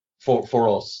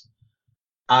us.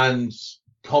 And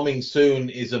coming soon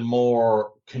is a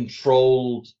more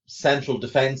controlled central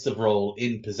defensive role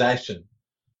in possession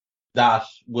that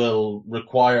will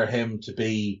require him to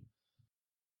be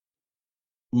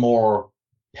more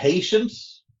patient,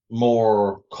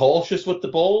 more cautious with the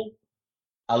ball,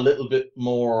 a little bit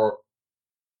more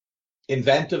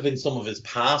inventive in some of his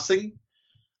passing,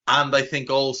 and I think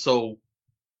also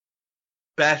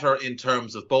better in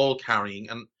terms of ball carrying.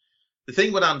 And the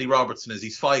thing with Andy Robertson is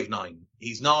he's 5'9".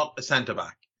 He's not a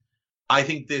centre-back. I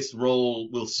think this role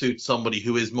will suit somebody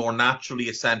who is more naturally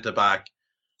a centre-back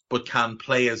but can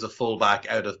play as a full-back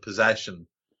out of possession.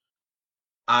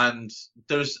 And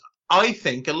there's, I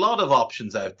think, a lot of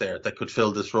options out there that could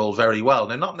fill this role very well.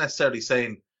 They're not necessarily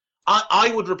saying,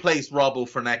 I would replace Robbo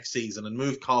for next season and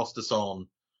move Costas on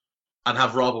and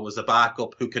have Robbo as a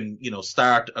backup who can,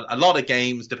 start a lot of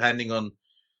games depending on,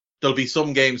 there'll be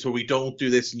some games where we don't do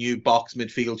this new box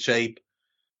midfield shape.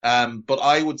 But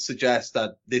I would suggest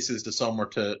that this is the summer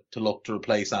to look to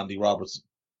replace Andy Robertson.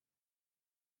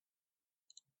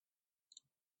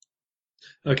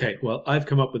 Okay, well, I've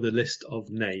come up with a list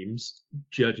of names,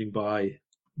 judging by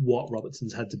what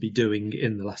Robertson's had to be doing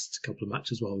in the last couple of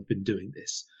matches while we've been doing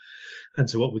this. And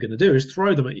so what we're going to do is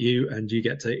throw them at you, and you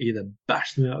get to either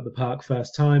bash them out of the park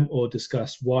first time, or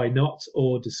discuss why not,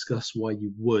 or discuss why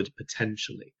you would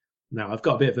potentially. Now, I've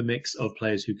got a bit of a mix of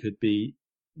players who could be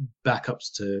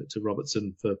backups to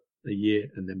Robertson for a year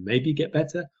and then maybe get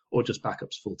better, or just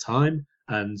backups full time,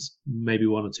 and maybe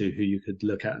one or two who you could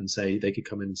look at and say they could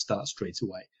come in and start straight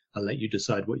away. I'll let you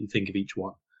decide what you think of each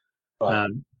one. Right.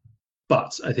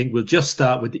 But I think we'll just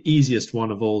start with the easiest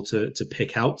one of all to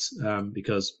pick out,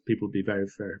 because people will be very,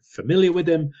 very familiar with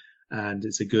him, and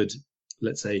it's a good,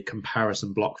 let's say,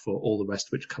 comparison block for all the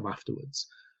rest which come afterwards.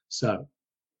 So,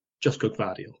 just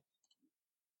Gvardiol.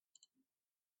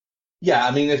 Yeah,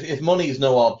 I mean, if money is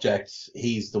no object,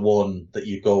 he's the one that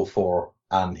you go for,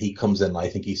 and he comes in. I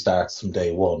think he starts from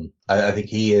day one. I think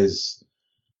he is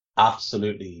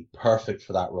absolutely perfect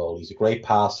for that role. He's a great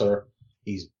passer.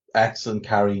 He's excellent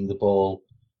carrying the ball.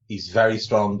 He's very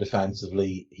strong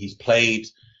defensively. He's played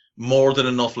more than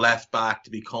enough left back to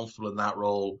be comfortable in that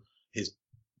role. His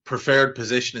preferred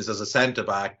position is as a centre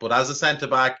back, but as a centre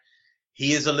back,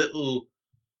 he is a little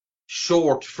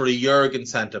short for a Jurgen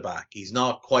centre back. He's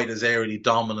not quite as aerially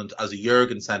dominant as a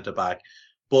Jurgen centre back,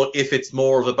 but if it's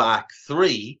more of a back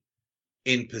three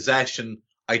in possession,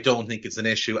 I don't think it's an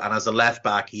issue. And as a left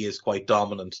back, he is quite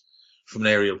dominant from an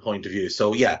aerial point of view.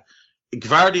 So yeah,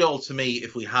 Gvardiol to me,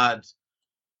 if we had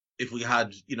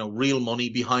real money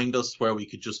behind us where we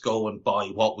could just go and buy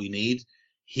what we need,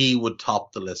 he would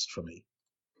top the list for me.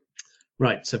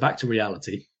 Right, so back to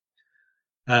reality.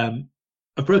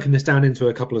 I've broken this down into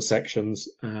a couple of sections.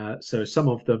 So some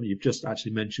of them, you've just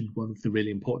actually mentioned one of the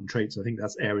really important traits. I think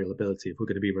that's aerial ability. If we're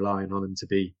going to be relying on him to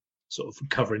be sort of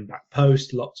covering back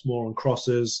post, lots more on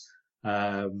crosses,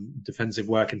 defensive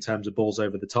work in terms of balls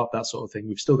over the top, that sort of thing.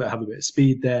 We've still got to have a bit of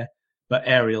speed there, but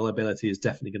aerial ability is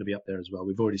definitely going to be up there as well.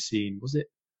 We've already seen, was it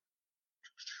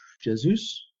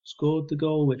Jesus scored the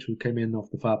goal, which came in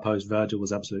off the far post? Virgil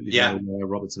was absolutely there.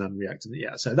 Robertson hadn't reacted.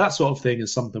 Yeah, so that sort of thing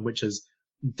is something which has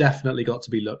definitely got to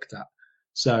be looked at.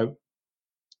 So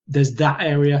there's that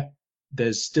area.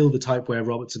 There's still the type where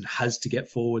Robertson has to get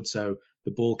forward. So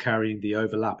the ball carrying, the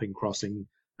overlapping, crossing,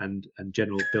 and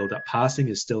general build-up passing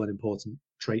is still an important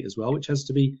trait as well, which has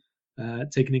to be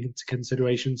taken into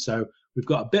consideration. So we've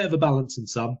got a bit of a balance in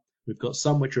some. We've got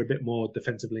some which are a bit more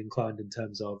defensively inclined in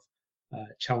terms of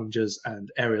challengers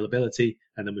and aerial ability,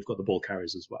 and then we've got the ball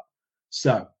carriers as well.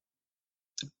 So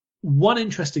one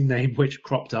interesting name which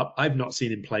cropped up, I've not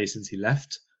seen him play since he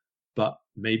left, but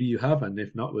maybe you have, and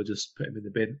if not, we'll just put him in the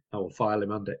bin. I will file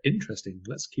him under interesting.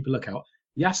 Let's keep a lookout.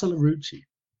 Yasser Larouci.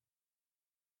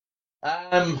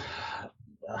 I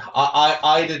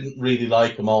didn't really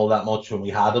like him all that much when we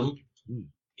had him.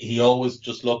 He always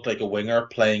just looked like a winger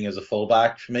playing as a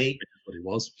fullback for me. What he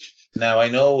was. Now, I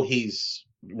know he's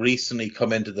recently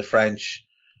come into the French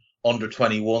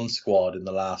under-21 squad in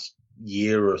the last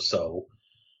year or so.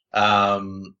 I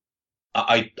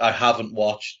haven't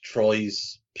watched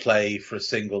Troyes play for a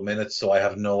single minute, so I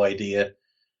have no idea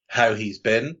how he's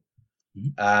been.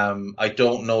 I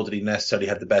don't know that he necessarily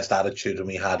had the best attitude when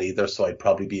we had either, so I'd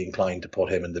probably be inclined to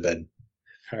put him in the bin.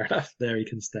 Fair enough. There he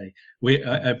can stay.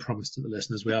 I promised to the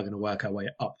listeners we are going to work our way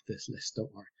up this list.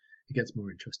 Don't worry. It gets more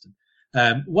interesting.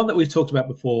 One that we've talked about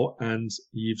before, and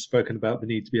you've spoken about the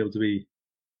need to be able to be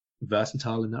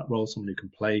versatile in that role, someone who can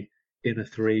play in a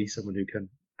three, someone who can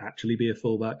actually be a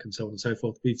fullback, and so on and so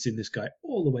forth. We've seen this guy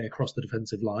all the way across the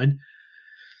defensive line.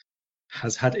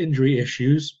 Has had injury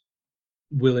issues,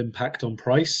 will impact on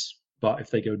price, but if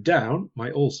they go down,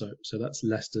 might also. So that's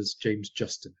Leicester's James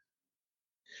Justin.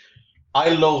 I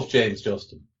love James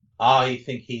Justin. I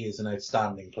think he is an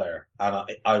outstanding player, and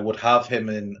I would have him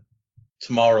in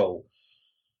tomorrow,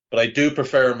 but I do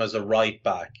prefer him as a right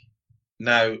back.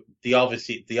 Now, the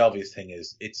obvious thing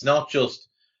is, it's not just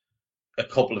a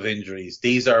couple of injuries.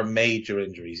 These are major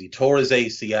injuries. He tore his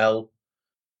ACL.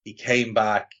 He came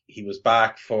back. He was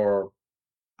back for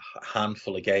a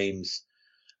handful of games,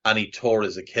 and he tore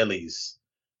his Achilles.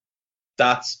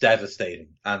 That's devastating,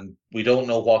 and we don't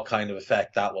know what kind of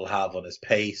effect that will have on his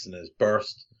pace and his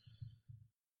burst.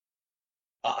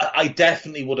 I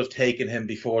definitely would have taken him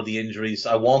before the injuries.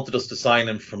 I wanted us to sign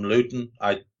him from Luton.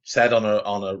 I said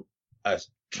on a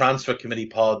transfer committee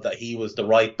pod that he was the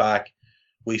right back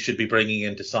we should be bringing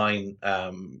in to sign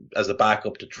as a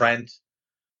backup to Trent.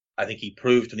 I think he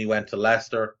proved when he went to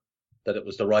Leicester that it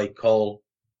was the right call,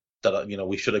 that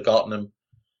we should have gotten him.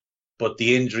 But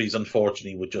the injuries,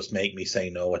 unfortunately, would just make me say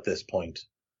no at this point.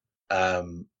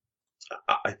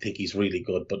 I think he's really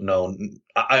good, but no.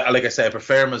 Like I say, I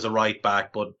prefer him as a right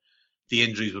back, but the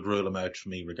injuries would rule him out for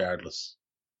me regardless.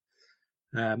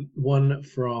 One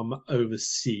from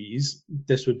overseas.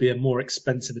 This would be a more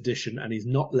expensive addition, and he's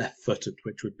not left-footed,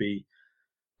 which would be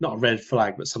not a red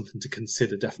flag, but something to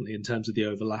consider definitely in terms of the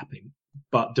overlapping.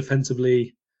 But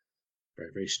defensively,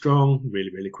 very, very strong,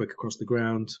 really, really quick across the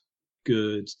ground,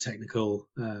 good technical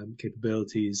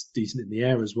capabilities, decent in the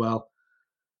air as well.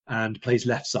 and plays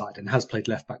left side and has played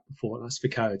left back before, and that's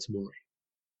Fikayo Tomori.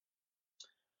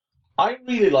 I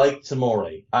really like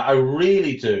Tomori. I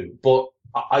really do, but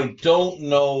I don't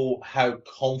know how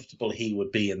comfortable he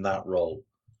would be in that role.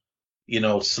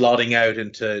 Slotting out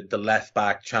into the left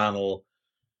back channel,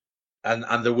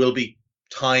 and there will be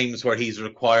times where he's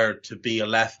required to be a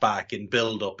left back in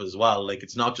build up as well. Like,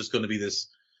 it's not just going to be this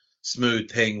smooth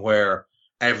thing where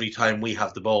every time we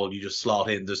have the ball, you just slot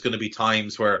in. There's going to be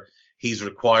times where he's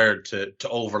required to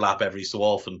overlap every so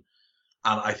often,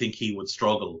 and I think he would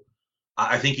struggle.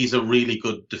 I think he's a really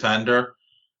good defender.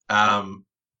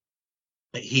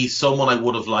 He's someone I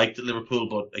would have liked at Liverpool,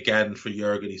 but again, for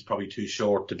Jurgen, he's probably too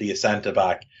short to be a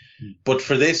centre-back. But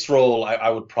for this role, I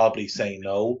would probably say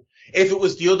no. If it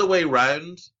was the other way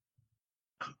round,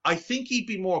 I think he'd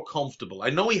be more comfortable. I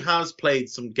know he has played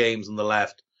some games on the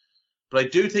left, but I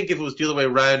do think if it was the other way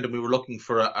around and we were looking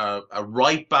for a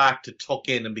right back to tuck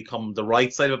in and become the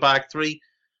right side of a back three,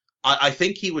 I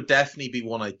think he would definitely be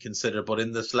one I'd consider. But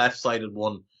in this left-sided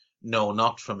one, no,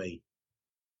 not for me.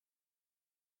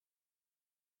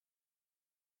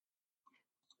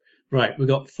 Right, we've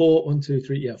got four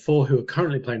who are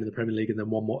currently playing in the Premier League, and then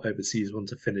one more overseas one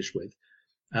to finish with.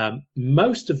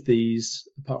 Most of these,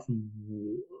 apart from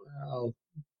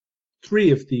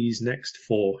three of these next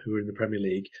four who are in the Premier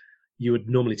League, you would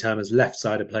normally term as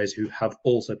left-sided players who have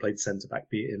also played centre-back,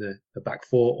 be it in a back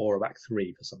four or a back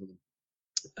three for some of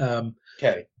them.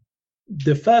 Okay.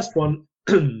 The first one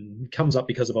comes up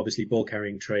because of obviously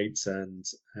ball-carrying traits and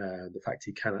the fact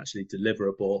he can actually deliver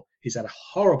a ball. He's had a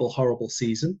horrible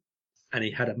season, and he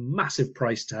had a massive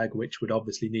price tag, which would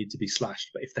obviously need to be slashed.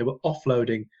 But if they were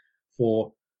offloading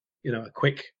for, a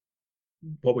quick,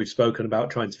 what we've spoken about,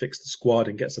 trying to fix the squad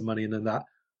and get some money in and that,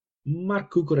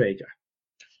 Marc Cucurella.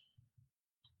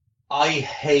 I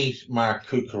hate Marc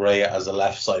Cucurella as a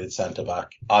left-sided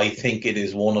centre-back. I think it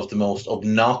is one of the most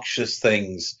obnoxious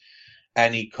things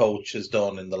any coach has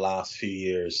done in the last few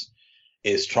years,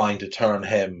 is trying to turn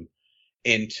him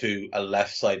into a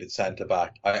left-sided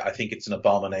centre-back. I think it's an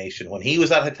abomination. When he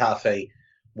was at Getafe,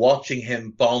 watching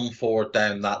him bomb forward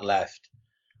down that left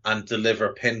and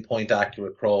deliver pinpoint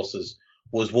accurate crosses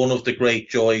was one of the great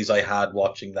joys I had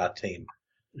watching that team.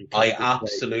 I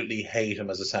absolutely hate him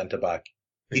as a centre-back.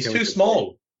 He's too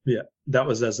small. Yeah, that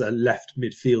was as a left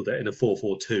midfielder in a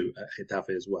 4-4-2 at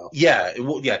Getafe as well. Yeah,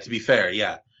 to be fair,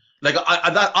 yeah. Like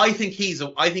I think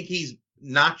he's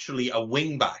naturally a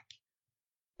wing back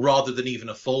rather than even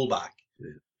a full back,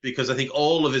 because I think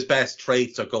all of his best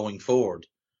traits are going forward,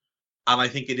 and I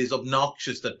think it is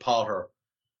obnoxious that Potter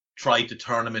tried to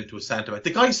turn him into a centre back. The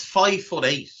guy's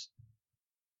 5'8"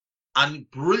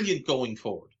 and brilliant going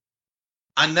forward,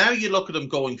 and now you look at him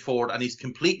going forward and he's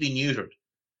completely neutered.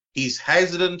 He's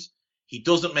hesitant. He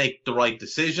doesn't make the right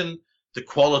decision. The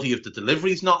quality of the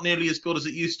delivery is not nearly as good as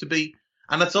it used to be.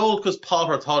 And it's all because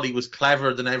Potter thought he was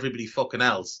cleverer than everybody fucking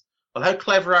else. Well, how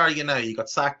clever are you now? You got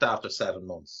sacked after 7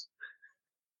 months.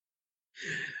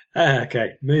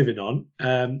 Okay, moving on.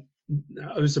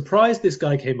 I was surprised this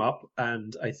guy came up,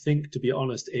 and I think, to be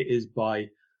honest, it is by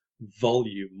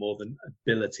volume more than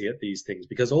ability at these things.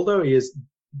 Because although he is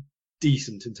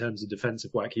decent in terms of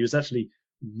defensive work, he was actually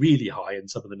really high in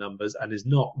some of the numbers and is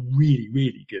not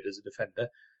really good as a defender.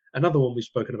 Another one we've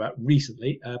spoken about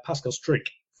recently, Pascal Struijk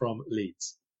from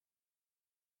Leeds.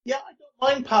 Yeah, I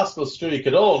don't mind Pascal Struijk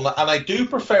at all, and I do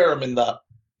prefer him in that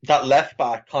left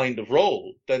back kind of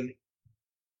role than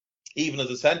even as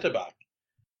a centre back.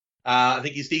 I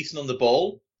think he's decent on the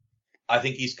ball. I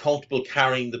think he's comfortable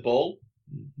carrying the ball.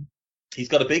 Mm-hmm. He's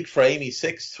got a big frame. He's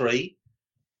 6'3".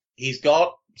 He's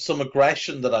got some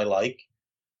aggression that I like.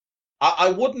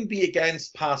 I wouldn't be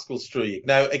against Pascal Struijk.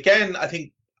 Now, again, I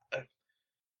think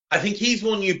he's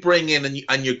one you bring in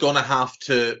and you're going to have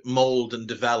to mould and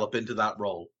develop into that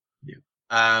role. Yeah.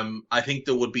 I think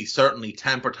there would be certainly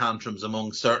temper tantrums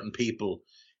among certain people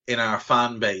in our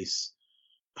fan base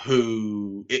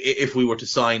who, if we were to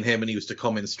sign him and he was to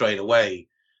come in straight away,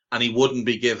 and he wouldn't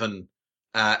be given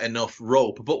enough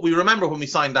rope. But we remember when we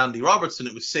signed Andy Robertson,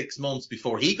 it was 6 months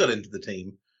before he got into the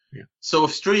team. Yeah. So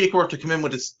if Struijk were to come in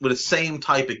with the same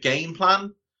type of game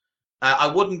plan, I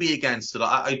wouldn't be against it.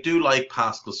 I do like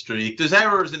Pascal Struijk. There's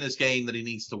errors in his game that he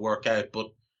needs to work out,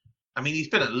 but I mean, he's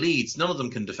been at Leeds. None of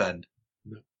them can defend.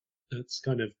 No, that's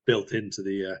kind of built into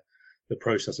the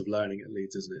process of learning at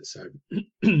Leeds, isn't it? So,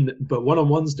 but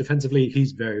one-on-ones defensively,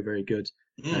 he's very good,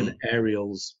 and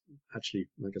aerials actually,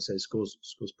 like I say, scores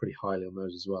pretty highly on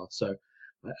those as well. So,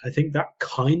 I think that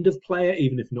kind of player,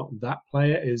 even if not that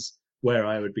player, is where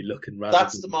I would be looking.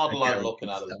 That's the model I'm looking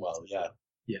at as well.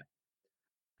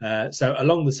 Yeah. So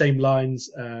along the same lines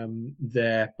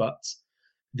there, but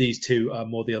these two are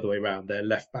more the other way around. They're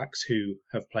left backs who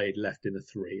have played left in a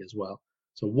 3 as well.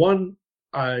 So which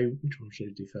one should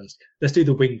I do first? Let's do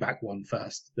the wing back one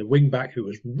first. The wing back who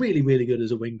was really, really good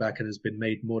as a wing back and has been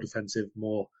made more defensive,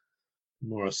 more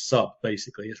a sub,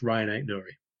 basically. It's Ryan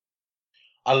Aït-Nouri.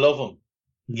 I love him.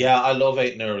 Yeah, I love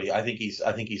Aït-Nouri. I think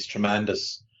he's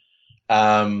tremendous.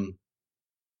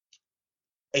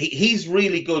 He's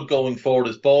really good going forward.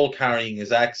 His ball carrying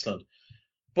is excellent.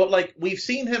 But like we've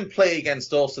seen him play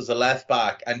against us as a left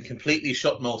back and completely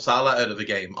shut Mo Salah out of the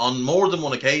game on more than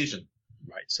one occasion.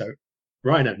 Right. So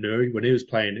Ryan Aït-Nouri, when he was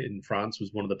playing in France,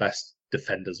 was one of the best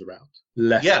defenders around.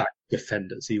 Left back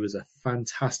defenders. He was a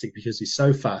fantastic because he's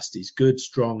so fast. He's good,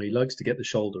 strong. He likes to get the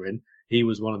shoulder in. He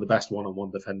was one of the best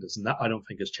one-on-one defenders, and that I don't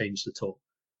think has changed at all.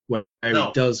 Where he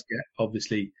does get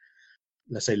obviously,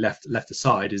 let's say left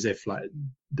aside, is if like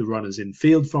the runner's in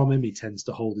field from him, he tends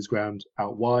to hold his ground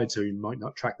out wide, so he might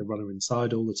not track the runner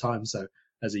inside all the time. So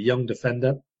as a young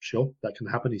defender, sure, that can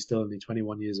happen. He's still only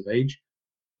 21 years of age,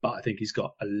 but I think he's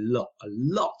got a lot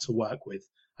to work with.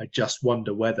 I just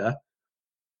wonder whether,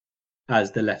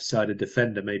 as the left-sided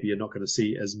defender, maybe you're not going to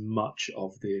see as much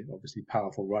of the obviously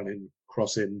powerful running,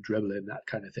 crossing, dribbling, that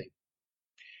kind of thing.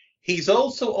 He's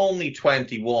also only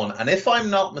 21, and if I'm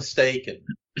not mistaken,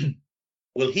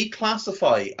 will he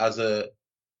classify as a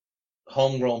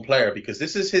homegrown player? Because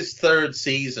this is his 3rd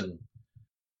season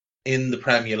in the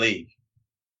Premier League.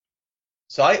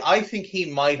 So I think he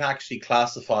might actually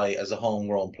classify as a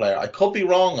homegrown player. I could be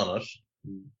wrong on it,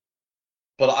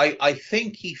 but I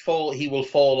think he will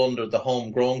fall under the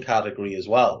homegrown category as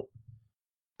well.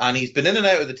 And he's been in and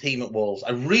out of the team at Wolves.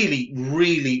 I really,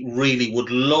 really, really would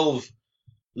love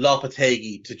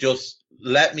Lopetegui to just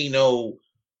let me know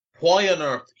why on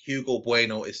earth Hugo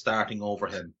Bueno is starting over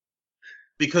him.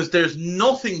 Because there's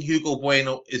nothing Hugo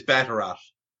Bueno is better at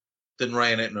than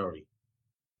Ryan Aït-Nouri.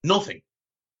 Nothing.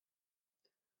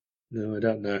 No, I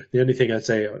don't know. The only thing I'd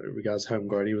say regards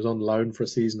homegrown, he was on loan for a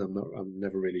season. I'm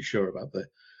never really sure about the.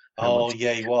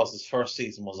 Yeah, he was. His first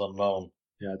season was on loan.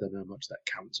 Yeah, I don't know how much that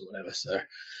counts or whatever. So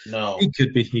no, he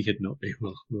could be, he could not be.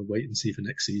 We'll wait and see for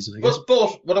next season, I guess.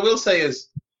 But what I will say is,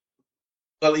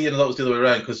 well, that was the other way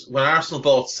around, because when Arsenal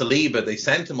bought Saliba, they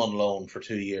sent him on loan for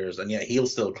 2 years, and yet he'll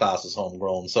still class as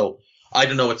homegrown. So I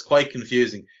don't know. It's quite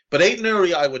confusing. But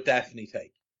Aït-Nouri, I would definitely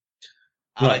take,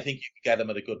 and right. I think you could get him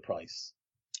at a good price.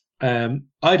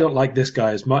 I don't like this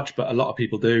guy as much, but a lot of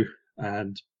people do.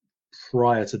 And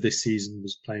prior to this season,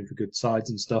 was playing for good sides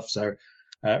and stuff. So,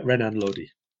 Renan Lodi.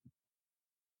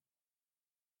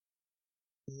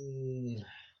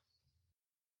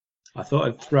 I thought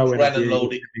I'd throw in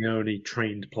the only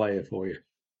trained player for you.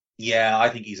 Yeah, I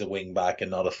think he's a wing back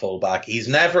and not a full back. He's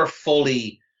never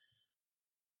fully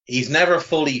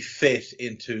fit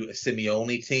into a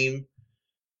Simeone team.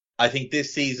 I think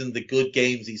this season, the good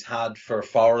games he's had for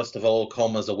Forest have all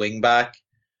come as a wing-back.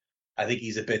 I think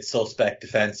he's a bit suspect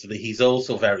defensively. He's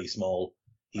also very small.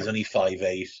 He's only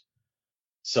 5'8",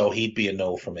 so he'd be a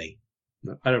no for me.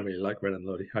 No, I don't really like Renan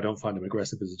Lodi. I don't find him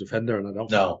aggressive as a defender, and I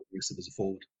don't find him aggressive as a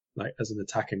forward. Like as an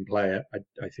attacking player,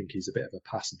 I think he's a bit of a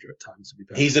passenger at times. To be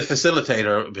fair. He's a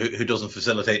facilitator who doesn't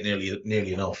facilitate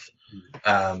nearly enough.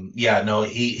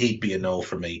 He'd be a no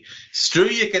for me.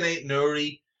 Struijk and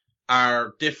Aït-Nouri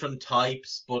are different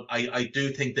types, but I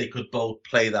do think they could both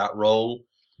play that role.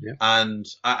 Yeah. And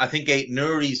I think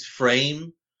Aït-Nouri's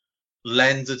frame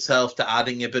lends itself to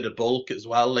adding a bit of bulk as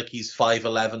well. Like he's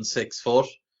 5'11", 6 foot.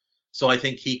 So I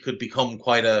think he could become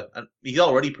he's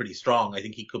already pretty strong. I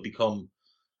think he could become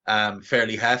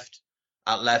fairly heft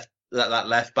at left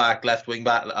back, left wing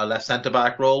back, left centre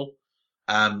back role.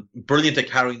 Brilliant at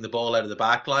carrying the ball out of the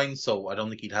back line. So I don't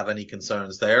think he'd have any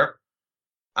concerns there.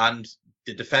 And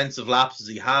the defensive lapses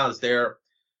he has there,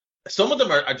 some of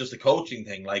them are just a coaching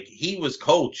thing. Like he was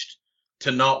coached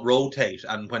to not rotate,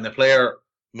 and when the player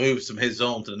moves from his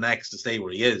zone to the next to stay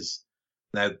where he is.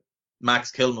 Now,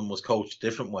 Max Kilman was coached a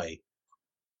different way,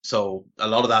 so a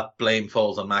lot of that blame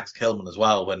falls on Max Kilman as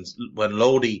well. When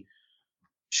Lodi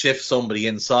shifts somebody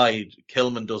inside,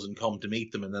 Kilman doesn't come to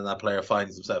meet them, and then that player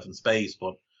finds himself in space.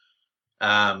 But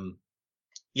when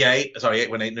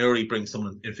Aït-Nouri brings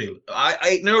someone in field,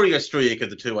 Aït-Nouri or Struijk are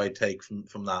the two I'd take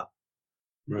from that,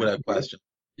 without question.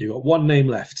 You've got one name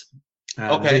left.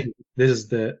 Okay. This is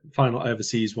the final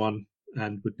overseas one,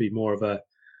 and would be more of a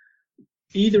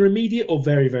either immediate or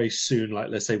very, very soon. Like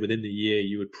let's say within the year,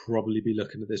 you would probably be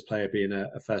looking at this player being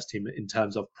a first team in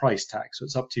terms of price tag. So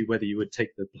it's up to you whether you would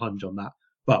take the plunge on that.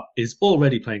 But is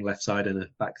already playing left side in a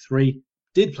back three.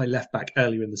 Did play left back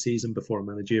earlier in the season before a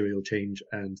managerial change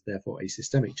and therefore a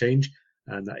systemic change,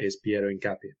 and that is Piero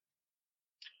Hincapié.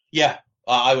 Yeah,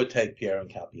 I would take Piero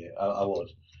Hincapié. I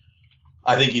would.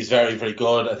 I think he's very, very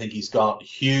good. I think he's got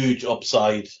huge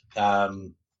upside,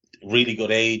 really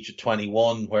good age at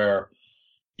 21, where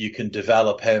you can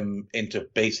develop him into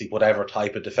basically whatever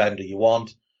type of defender you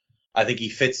want. I think he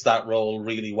fits that role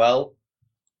really well.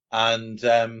 And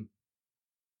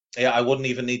I wouldn't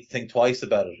even need to think twice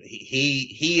about it.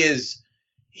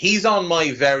 He's on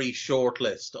my very short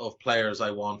list of players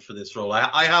I want for this role.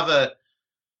 I have a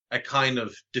kind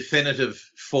of definitive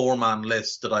 4-man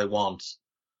list that I want.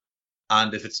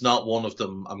 And if it's not one of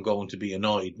them, I'm going to be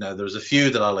annoyed. Now, there's a few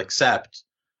that I'll accept,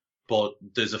 but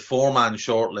there's a 4-man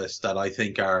shortlist that I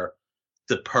think are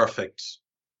the perfect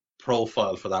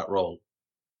profile for that role.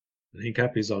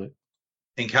 Hincapie's on it.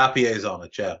 Hincapie's on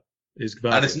it, yeah. Is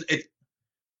Gvardiol.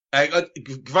 And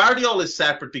Gvardiol is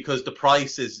separate because the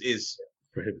price is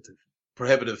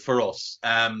prohibitive for us.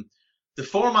 The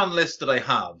 4-man list that I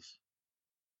have,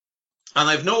 and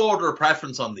I've no order of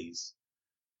preference on these.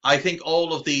 I think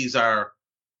all of these are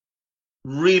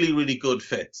really, really good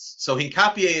fits. So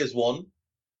Hincapie is one.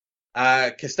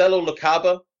 Castello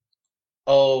Lacaba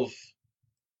of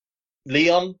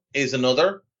Lyon is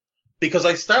another. Because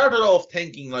I started off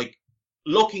thinking, like,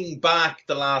 looking back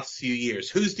the last few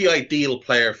years, who's the ideal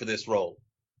player for this role?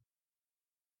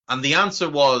 And the answer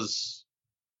was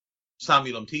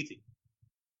Samuel Umtiti.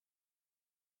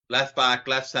 Left back,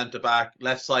 left centre back,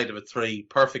 left side of a 3,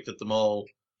 perfect at them all.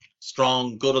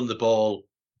 Strong, good on the ball.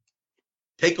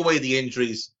 Take away the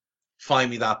injuries, find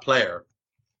me that player.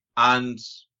 And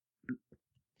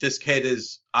this kid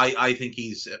is, I think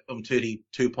he's Umtiti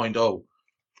 2.0.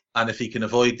 And if he can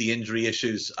avoid the injury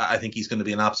issues, I think he's going to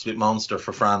be an absolute monster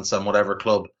for France and whatever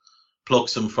club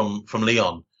plucks him from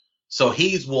Lyon. So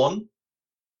he's one.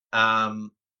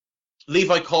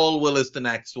 Levi Colwill is the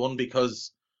next one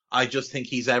because I just think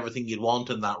he's everything you'd want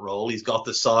in that role. He's got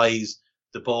the size,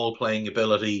 the ball playing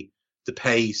ability, the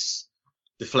pace,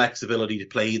 the flexibility to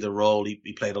play either role.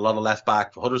 He played a lot of left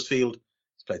back for Huddersfield.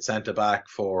 He's played centre back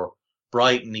for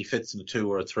Brighton. He fits in a 2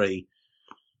 or a 3.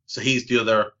 So he's the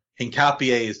other. Hincapie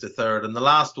is the third. And the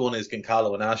last one is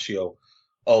Goncalo Inacio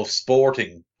of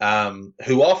Sporting,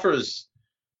 who offers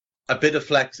a bit of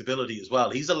flexibility as well.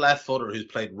 He's a left footer who's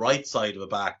played right side of a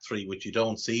back 3, which you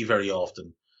don't see very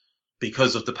often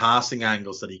because of the passing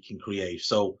angles that he can create.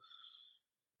 So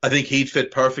I think he'd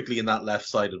fit perfectly in that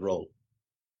left-sided role.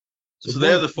 So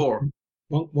they're the 4.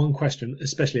 One question,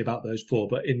 especially about those 4,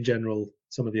 but in general,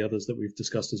 some of the others that we've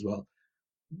discussed as well.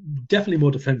 Definitely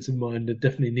more defensive minded,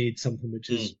 definitely need something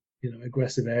which is,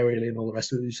 aggressive aerially and all the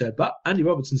rest of it you said. But Andy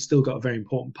Robertson's still got a very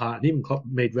important part, and even Klopp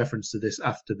made reference to this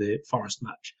after the Forest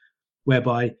match,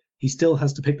 whereby he still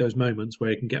has to pick those moments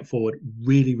where he can get forward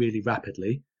really, really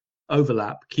rapidly,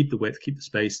 overlap, keep the width, keep the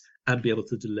space, and be able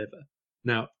to deliver.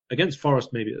 Now, against Forest,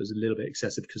 maybe it was a little bit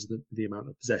excessive because of the amount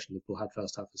of possession Liverpool had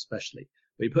first half especially.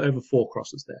 But he put over 4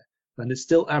 crosses there. And it's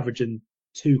still averaging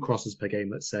 2 crosses per game,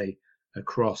 let's say,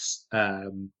 across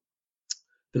the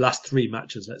last 3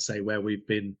 matches, let's say, where we've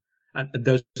been... And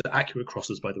those are accurate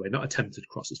crosses, by the way, not attempted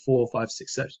crosses. 4, 5,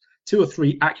 6, 7. 2 or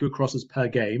 3 accurate crosses per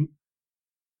game.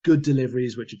 Good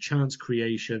deliveries, which are chance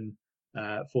creation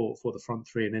for the front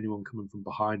 3 and anyone coming from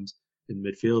behind in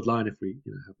the midfield line if we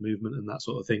have movement and that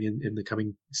sort of thing in the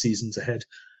coming seasons ahead.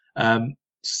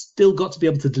 Still got to be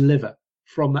able to deliver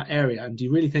from that area. And do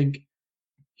you really think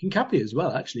Hincapie as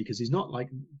well, actually, because he's not like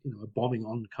a bombing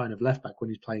on kind of left back when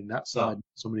he's playing that side,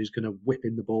 someone who's going to whip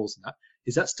in the balls and that.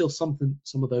 Is that still something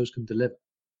some of those can deliver?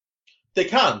 They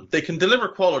can deliver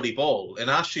quality ball.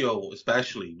 Inacio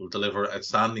especially will deliver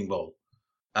outstanding ball.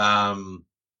 I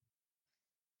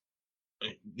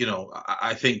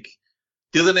think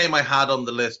the other name I had on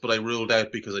the list, but I ruled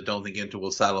out because I don't think Inter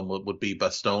will sell him, would be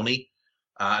Bastoni.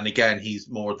 And again, he's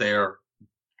more their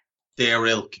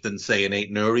ilk than, say, an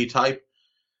Ait-Nouri type.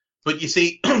 But you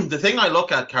see, the thing I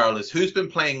look at, Carl, is who's been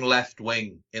playing left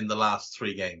wing in the last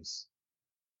 3 games?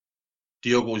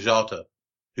 Diogo Jota,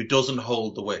 who doesn't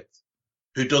hold the width,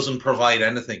 who doesn't provide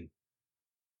anything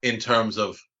in terms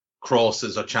of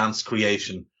crosses or chance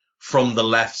creation from the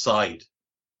left side.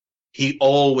 He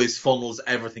always funnels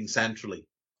everything centrally.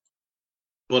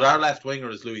 But our left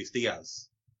winger is Luis Diaz.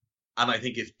 And I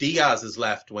think if Diaz is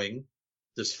left wing,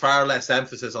 there's far less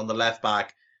emphasis on the left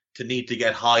back to need to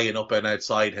get high and up and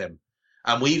outside him.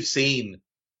 And we've seen,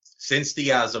 since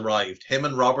Diaz arrived, him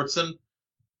and Robertson,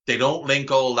 they don't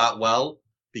link all that well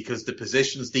because the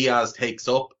positions Diaz takes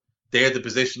up, they're the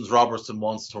positions Robertson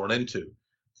wants to run into.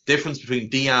 The difference between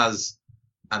Diaz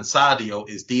and Sadio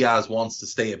is Diaz wants to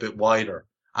stay a bit wider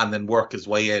and then work his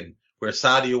way in, where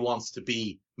Sadio wants to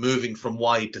be moving from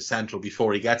wide to central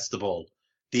before he gets the ball.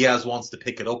 Diaz wants to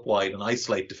pick it up wide and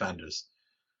isolate defenders.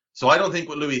 So I don't think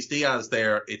with Luis Diaz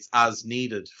there, it's as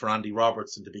needed for Andy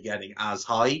Robertson to be getting as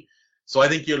high. So I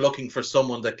think you're looking for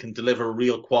someone that can deliver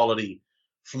real quality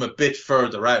from a bit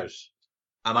further out.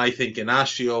 And I think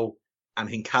Inacio and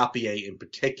Hincapié in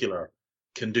particular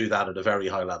can do that at a very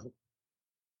high level.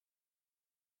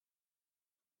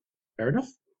 Fair enough.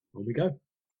 On we go.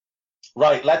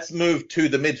 Right, let's move to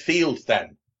the midfield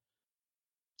then.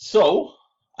 So,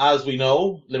 as we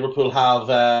know, Liverpool have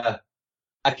a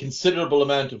considerable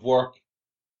amount of work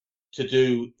to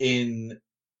do in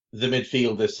the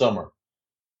midfield this summer.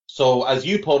 So, as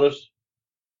you put it,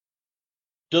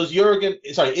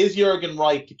 is Jurgen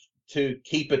right to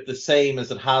keep it the same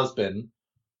as it has been,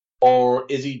 or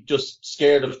is he just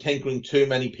scared of tinkering too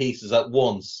many pieces at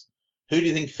once? Who do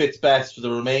you think fits best for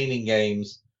the remaining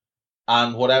games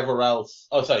and whatever else?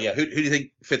 Who do you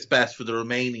think fits best for the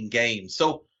remaining games?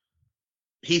 So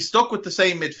he's stuck with the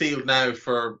same midfield now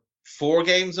for 4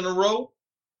 games in a row,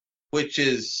 which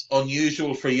is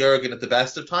unusual for Jurgen at the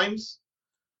best of times.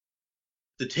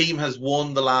 The team has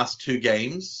won the last 2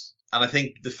 games, and I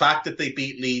think the fact that they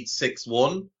beat Leeds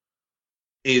 6-1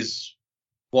 is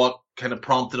what kind of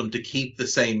prompted him to keep the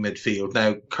same midfield.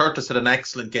 Now, Curtis had an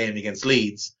excellent game against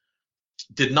Leeds,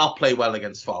 did not play well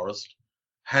against Forest.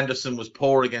 Henderson was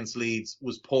poor against Leeds,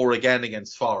 was poor again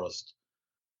against Forest.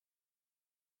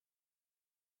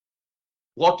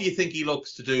 What do you think he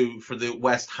looks to do for the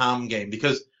West Ham game?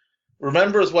 Because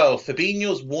remember as well,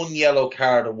 Fabinho's 1 yellow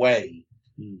card away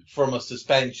from a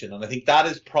suspension, and I think that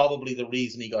is probably the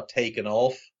reason he got taken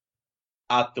off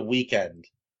at the weekend.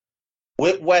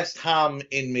 With West Ham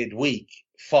in midweek,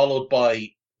 followed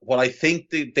by what I think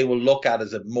they will look at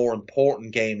as a more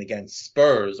important game against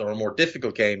Spurs, or a more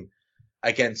difficult game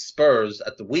against Spurs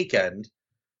at the weekend,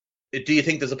 do you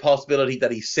think there's a possibility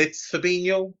that he sits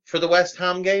Fabinho for the West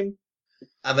Ham game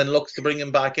and then looks to bring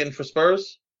him back in for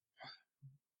Spurs?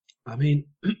 I mean,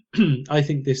 I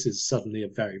think this is suddenly a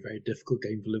very, very difficult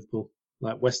game for Liverpool.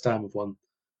 Like, West Ham have won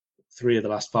 3 of the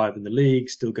last 5 in the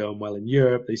league, still going well in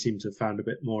Europe. They seem to have found a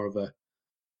bit more of a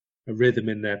rhythm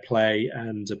in their play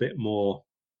and a bit more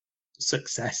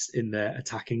success in their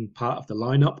attacking part of the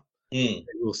lineup. They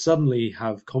will suddenly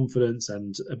have confidence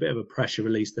and a bit of a pressure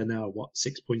release. They're now,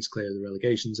 6 points clear of the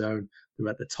relegation zone. They're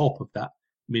at the top of that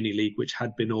mini league, which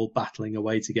had been all battling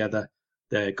away together.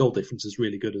 Their goal difference is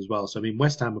really good as well. So, I mean,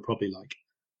 West Ham are probably like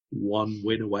 1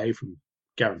 win away from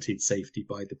guaranteed safety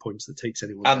by the points that takes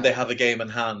anyone. And they have a game in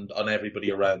hand on everybody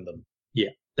around them. Yeah,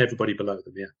 everybody below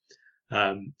them,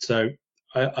 yeah. So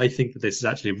I think that this is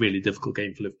actually a really difficult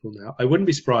game for Liverpool now. I wouldn't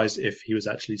be surprised if he was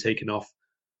actually taken off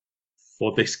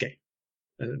for this game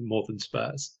more than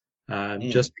Spurs.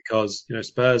 Just because,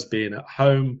 Spurs being at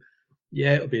home,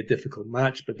 yeah, it'll be a difficult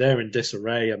match, but they're in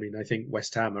disarray. I mean, I think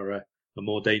West Ham are a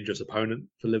more dangerous opponent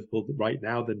for Liverpool right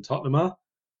now than Tottenham are,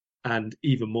 and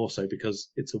even more so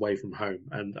because it's away from home.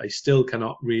 And I still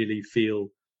cannot really feel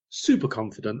super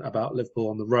confident about Liverpool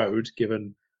on the road,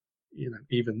 given,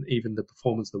 even the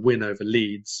performance, the win over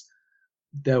Leeds.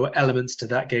 There were elements to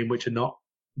that game which are not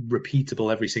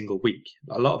repeatable every single week.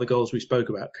 A lot of the goals we spoke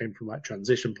about came from like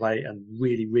transition play and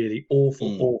really, really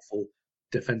awful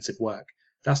defensive work.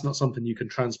 That's not something you can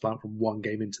transplant from one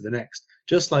game into the next.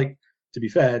 Just like, to be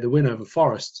fair, the win over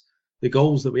Forest, the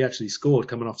goals that we actually scored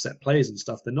coming off set plays and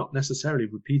stuff, they're not necessarily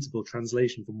repeatable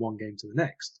translation from one game to the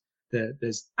next.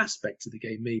 There's aspects of the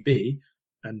game maybe,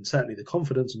 and certainly the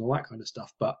confidence and all that kind of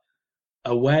stuff, but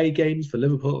away games for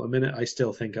Liverpool at the minute, I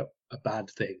still think are a bad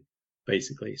thing,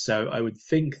 basically. So I would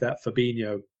think that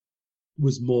Fabinho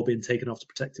was more being taken off to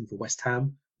protect him for West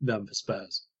Ham than for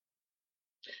Spurs.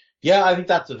 Yeah, I think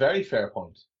that's a very fair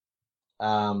point.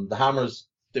 The Hammers,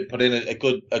 they put in a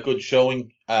good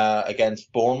showing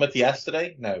against Bournemouth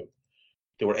yesterday. Now,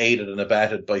 they were aided and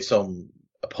abetted by some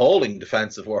appalling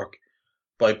defensive work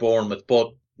by Bournemouth,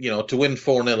 but to win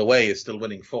 4-0 away is still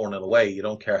winning 4-0 away. You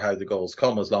don't care how the goals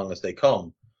come as long as they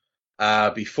come.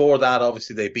 Before that,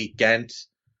 obviously, they beat Ghent,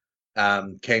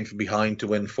 came from behind to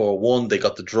win 4-1. They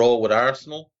got the draw with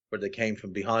Arsenal, where they came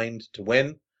from behind to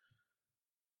win.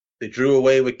 They drew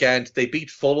away with Ghent. They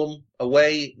beat Fulham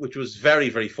away, which was very,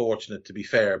 very fortunate, to be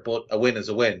fair, but a win is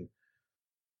a win.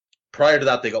 Prior to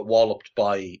that, they got walloped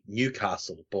by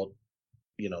Newcastle, but,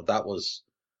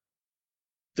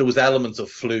 there was elements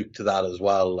of fluke to that as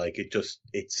well. Like,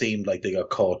 it seemed like they got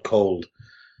caught cold,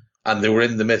 and they were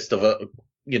in the midst of a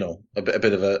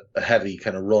bit of a heavy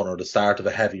kind of run, or the start of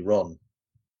a heavy run.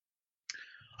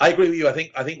 I agree with you.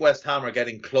 I think West Ham are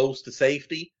getting close to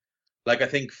safety. Like, I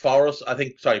think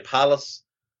Palace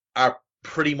are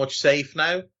pretty much safe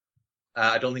now.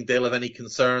 I don't think they'll have any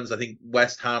concerns. I think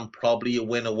West Ham probably a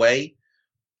win away.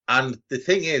 And the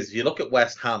thing is, you look at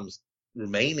West Ham's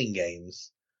remaining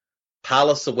games.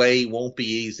 Palace away won't be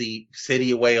easy.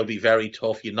 City away will be very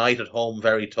tough. United home,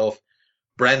 very tough.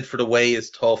 Brentford away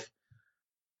is tough.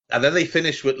 And then they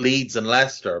finish with Leeds and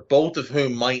Leicester, both of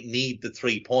whom might need the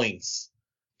 3 points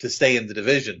to stay in the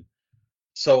division.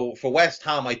 So for West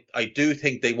Ham, I do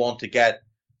think they want to get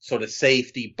sort of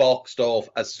safety boxed off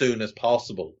as soon as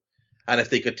possible. And if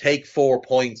they could take 4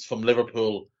 points from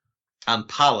Liverpool and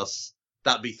Palace,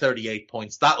 that'd be 38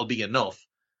 points. That'll be enough.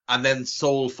 And then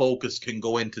sole focus can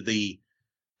go into the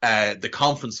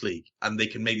Conference League, and they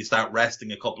can maybe start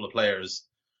resting a couple of players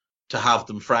to have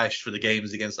them fresh for the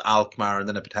games against Alkmaar and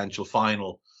then a potential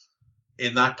final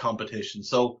in that competition.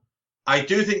 So I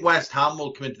do think West Ham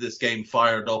will come into this game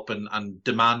fired up and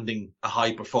demanding a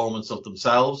high performance of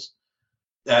themselves.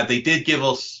 They did give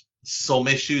us some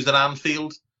issues at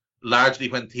Anfield, largely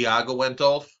when Thiago went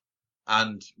off.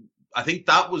 And I think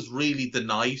that was really the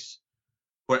night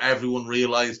where everyone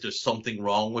realised there's something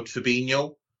wrong with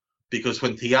Fabinho. Because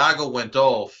when Thiago went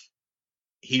off,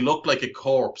 he looked like a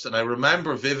corpse. And I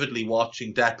remember vividly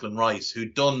watching Declan Rice,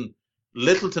 who'd done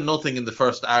little to nothing in the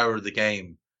first hour of the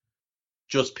game,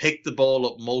 just pick the ball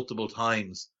up multiple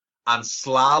times and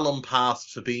slalom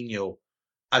past Fabinho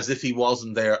as if he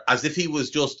wasn't there, as if he was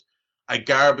just a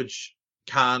garbage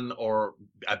can or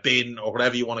a bin or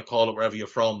whatever you want to call it, wherever you're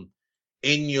from,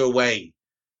 in your way.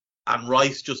 And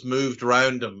Rice just moved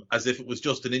around him as if it was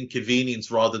just an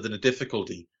inconvenience rather than a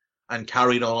difficulty and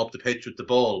carried on up the pitch with the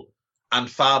ball. And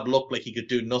Fab looked like he could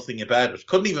do nothing about it.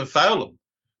 Couldn't even foul him.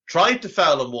 Tried to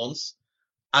foul him once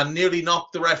and nearly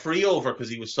knocked the referee over because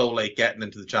he was so late getting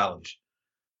into the challenge.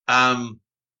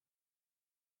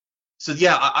 So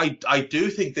yeah, I do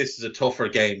think this is a tougher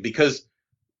game because,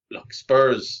 look,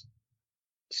 Spurs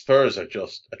are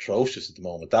just atrocious at the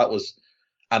moment. That was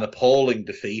an appalling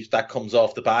defeat. That comes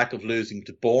off the back of losing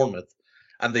to Bournemouth,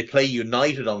 and they play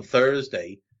United on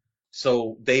Thursday.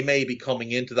 So they may be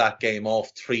coming into that game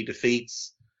off 3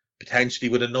 defeats, potentially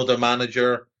with another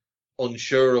manager,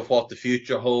 unsure of what the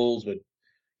future holds, with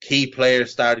key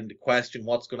players starting to question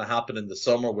what's going to happen in the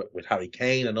summer with Harry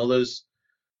Kane and others.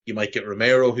 You might get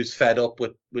Romero, who's fed up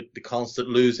with the constant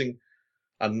losing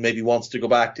and maybe wants to go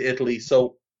back to Italy.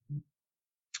 So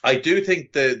I do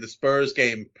think the Spurs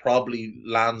game probably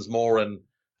lands more in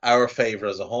our favour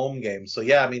as a home game. So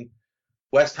yeah, I mean,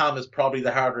 West Ham is probably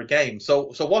the harder game.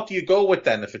 So what do you go with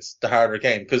then if it's the harder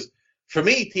game? Because for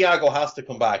me, Thiago has to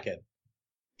come back in.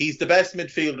 He's the best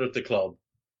midfielder at the club.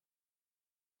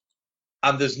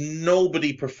 And there's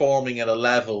nobody performing at a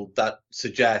level that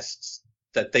suggests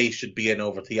that they should be in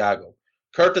over Thiago.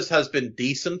 Curtis has been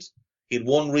decent. He had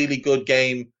one really good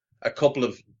game, a couple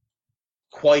of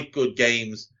quite good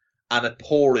games, and a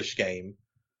poorish game.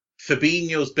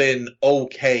 Fabinho's been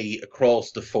okay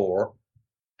across the 4.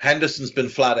 Henderson's been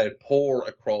flat out poor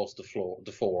across the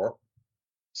 4.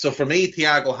 So for me,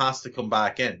 Thiago has to come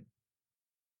back in.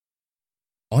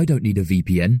 I don't need a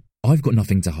VPN. I've got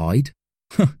nothing to hide.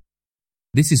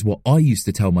 This is what I used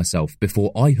to tell myself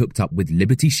before I hooked up with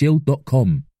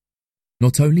LibertyShield.com.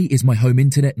 Not only is my home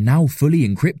internet now fully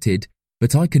encrypted,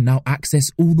 but I can now access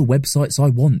all the websites I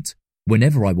want,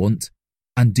 whenever I want,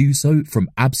 and do so from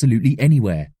absolutely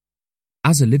anywhere.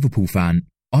 As a Liverpool fan,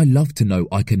 I love to know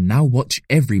I can now watch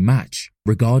every match,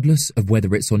 regardless of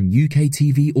whether it's on UK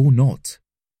TV or not.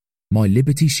 My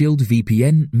Liberty Shield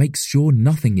VPN makes sure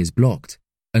nothing is blocked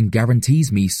and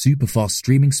guarantees me super fast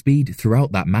streaming speed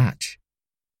throughout that match.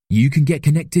 You can get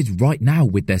connected right now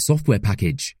with their software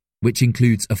package, which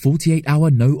includes a 48-hour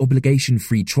no-obligation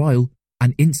free trial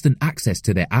and instant access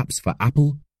to their apps for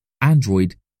Apple,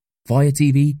 Android, Fire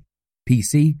TV,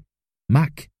 PC,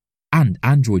 Mac, and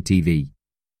Android TV.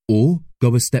 Or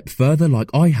go a step further like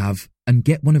I have and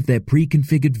get one of their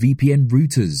pre-configured VPN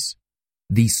routers.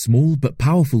 These small but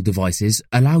powerful devices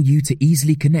allow you to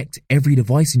easily connect every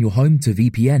device in your home to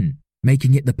VPN,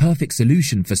 making it the perfect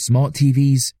solution for smart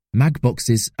TVs, Mag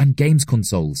boxes, and games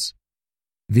consoles.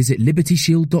 Visit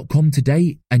LibertyShield.com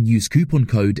today and use coupon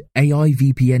code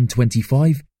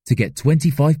AIVPN25 to get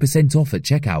 25% off at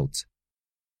checkout.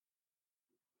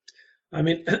 I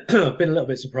mean, I've been a little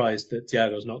bit surprised that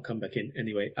Thiago's not come back in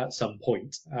anyway at some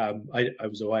point. I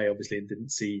was away, obviously, and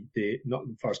didn't see the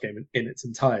Nottingham Forest game in its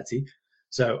entirety.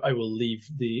 So I will leave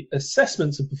the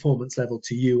assessments of performance level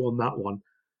to you on that one.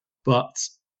 But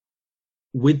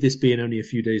with this being only a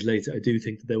few days later, I do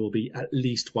think that there will be at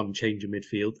least one change in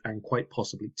midfield and quite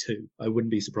possibly 2. I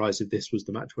wouldn't be surprised if this was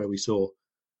the match where we saw,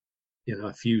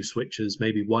 a few switches,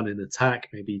 maybe 1 in attack,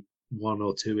 maybe 1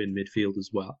 or 2 in midfield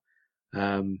as well.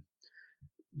 I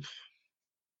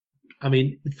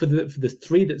mean, for the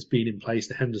 3 that's been in place,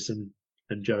 the Henderson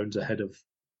and Jones ahead of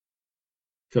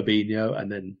Fabinho,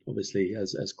 and then obviously,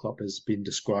 as Klopp has been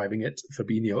describing it,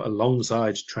 Fabinho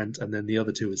alongside Trent, and then the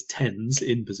other two as tens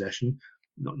in possession.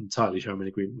 Not entirely sure I'm in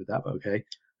agreement with that, but okay.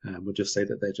 We'll just say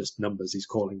that they're just numbers he's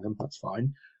calling them. That's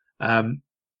fine.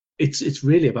 It's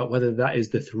really about whether that is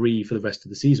the three for the rest of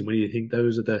the season. When you think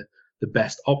those are the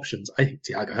best options, I think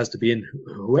Thiago has to be in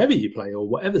whoever you play or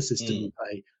whatever system you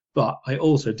play. But I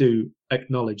also do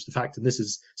acknowledge the fact, and this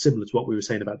is similar to what we were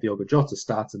saying about Diogo Jota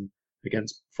starting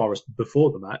against Forest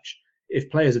before the match.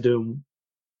 If players are doing,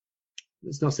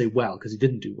 let's not say well, because he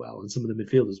didn't do well, and some of the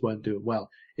midfielders weren't doing well.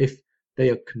 If they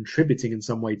are contributing in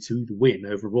some way to the win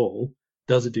overall,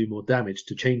 does it do more damage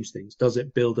to change things? Does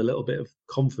it build a little bit of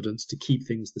confidence to keep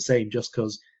things the same just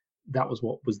because that was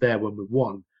what was there when we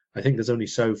won? I think there's only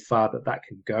so far that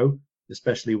can go,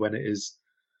 especially when it is,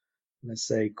 let's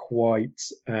say, quite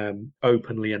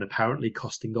openly and apparently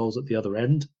costing goals at the other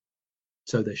end.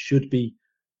 So there should be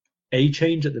a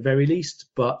change at the very least,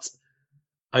 but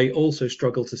I also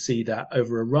struggle to see that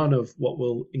over a run of what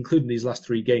will, including these last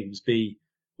three games, be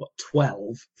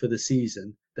 12 for the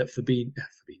season, that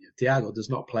Thiago does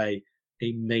not play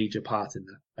a major part in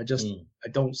that. I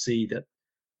don't see that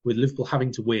with Liverpool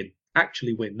having to win,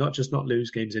 actually win, not just not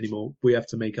lose games anymore. We have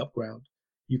to make up ground.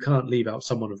 You can't leave out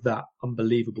someone of that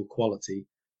unbelievable quality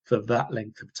for that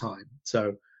length of time.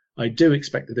 So I do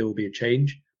expect that there will be a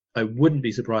change. I wouldn't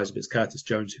be surprised if it's Curtis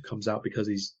Jones who comes out because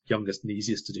he's youngest and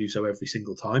easiest to do so every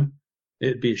single time.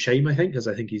 It'd be a shame, I think, because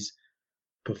I think he's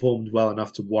performed well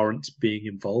enough to warrant being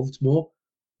involved more.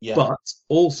 Yeah. But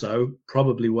also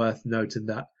probably worth noting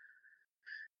that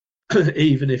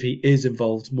even if he is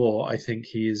involved more, I think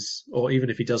he is, or even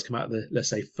if he does come out of the, let's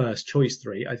say, first choice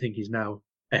three, I think he's now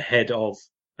ahead of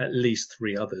at least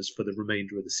three others for the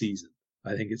remainder of the season.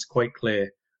 I think it's quite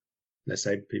clear, let's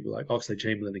say, people like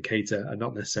Oxlade-Chamberlain and Keita are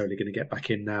not necessarily going to get back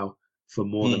in now for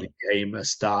more than a game, a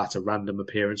start, a random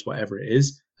appearance, whatever it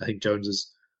is. I think Jones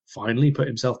has finally put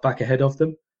himself back ahead of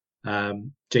them.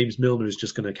 James Milner is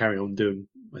just going to carry on doing,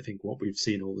 I think, what we've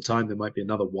seen all the time. There might be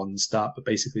another one start, but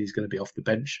basically he's going to be off the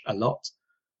bench a lot.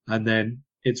 And then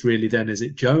it's really then, is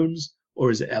it Jones or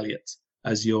is it Elliott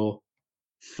as your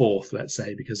fourth, let's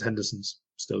say, because Henderson's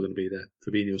still going to be there.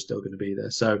 Fabinho's still going to be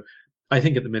there. So I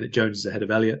think at the minute Jones is ahead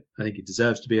of Elliott. I think he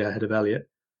deserves to be ahead of Elliott.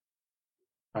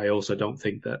 I also don't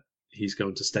think that he's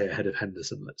going to stay ahead of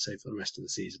Henderson, let's say, for the rest of the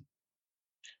season.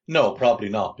 No, probably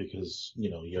not, because,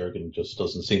 Jurgen just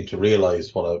doesn't seem to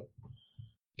realise what a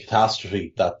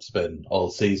catastrophe that's been all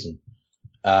season.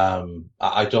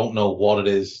 I don't know what it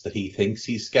is that he thinks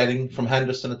he's getting from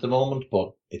Henderson at the moment,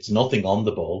 but it's nothing on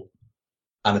the ball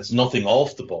and it's nothing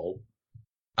off the ball.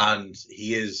 And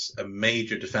he is a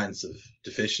major defensive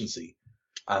deficiency.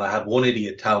 And I had one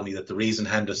idiot tell me that the reason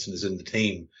Henderson is in the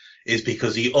team is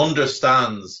because he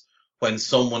understands when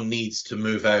someone needs to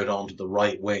move out onto the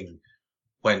right wing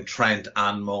when Trent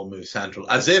and Mo move central,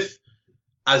 as if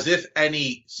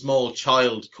any small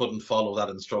child couldn't follow that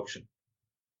instruction.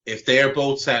 If they're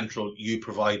both central, you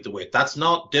provide the width. That's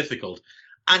not difficult.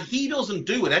 And he doesn't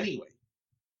do it anyway,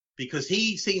 because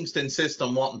he seems to insist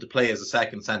on wanting to play as a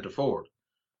second centre forward.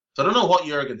 So I don't know what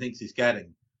Jurgen thinks he's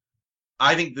getting.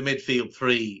 I think the midfield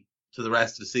three to the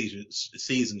rest of the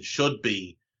season should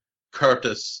be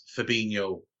Curtis,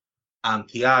 Fabinho, and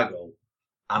Thiago.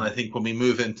 And I think when we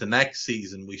move into next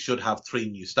season, we should have three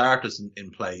new starters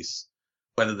in place,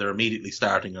 whether they're immediately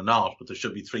starting or not. But there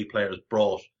should be three players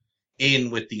brought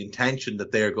in with the intention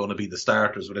that they're going to be the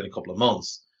starters within a couple of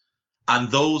months.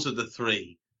 And those are the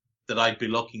three that I'd be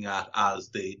looking at as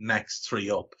the next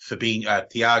three up.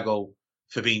 Thiago,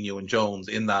 Fabinho and Jones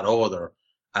in that order.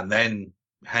 And then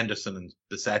Henderson and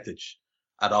Bajcetic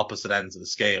at opposite ends of the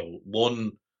scale.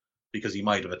 One, because he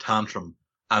might have a tantrum,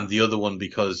 and the other one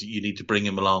because you need to bring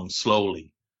him along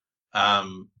slowly. I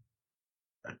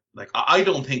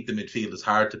don't think the midfield is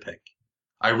hard to pick.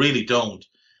 I really don't.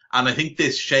 And I think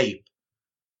this shape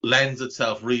lends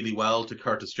itself really well to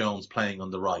Curtis Jones playing on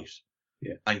the right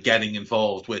and getting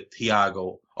involved with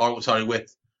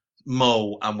with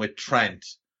Mo and with Trent.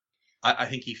 I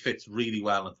think he fits really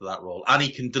well into that role. And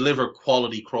he can deliver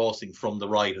quality crossing from the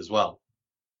right as well.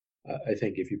 I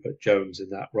think if you put Jones in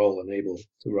that role and able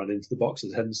to run into the box,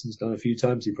 as Henderson's done a few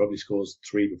times, he probably scores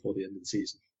 3 before the end of the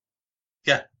season.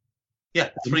 Yeah,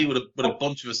 3 with a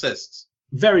bunch of assists.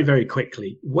 Very, very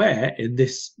quickly, where in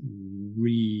this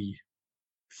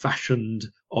refashioned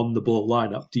on-the-ball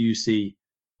lineup do you see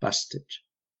Bajcetic?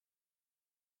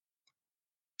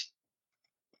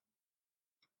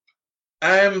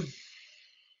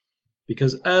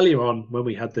 Because earlier on, when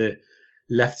we had the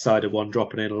left-sided one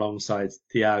dropping in alongside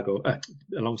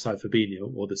alongside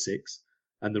Fabinho, or the 6,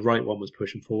 and the right one was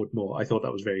pushing forward more, I thought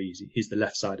that was very easy. He's the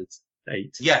left-sided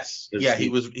 8. Yes,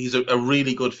 he's a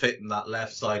really good fit in that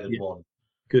left-sided one.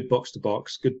 Good box to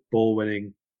box, good ball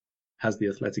winning, has the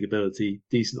athletic ability,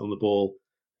 decent on the ball,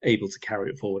 able to carry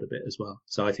it forward a bit as well.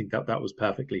 So I think that was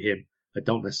perfectly him. I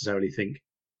don't necessarily think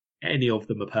any of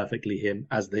them are perfectly him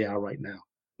as they are right now.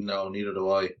 No, neither do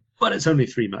I. But it's only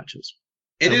 3 matches.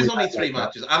 It is only 3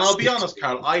 matches. And I'll be honest,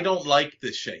 Carl, I don't like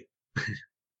this shape.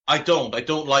 I don't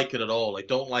like it at all. I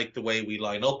don't like the way we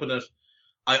line up in it.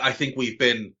 I think we've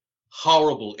been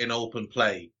horrible in open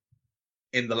play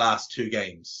in the last 2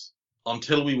 games.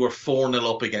 Until we were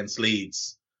 4-0 up against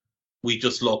Leeds, we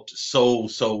just looked so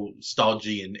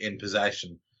stodgy in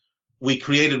possession. We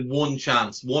created one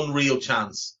real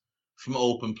chance from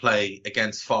open play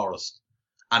against Forest.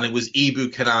 And it was Ibu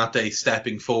Kanate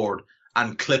stepping forward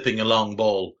and clipping a long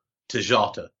ball to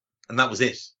Jota. And that was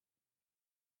it.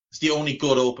 It's the only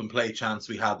good open play chance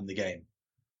we had in the game.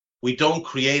 We don't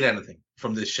create anything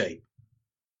from this shape.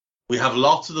 We have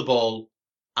lots of the ball,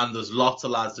 and there's lots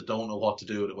of lads that don't know what to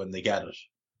do with it when they get it.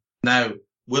 Now,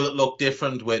 will it look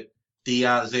different with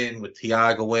Diaz in, with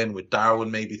Thiago in, with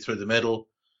Darwin maybe through the middle?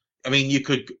 I mean, you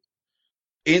could,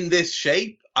 in this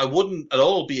shape, I wouldn't at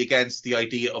all be against the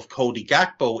idea of Cody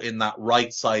Gakpo in that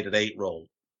right-sided 8 role,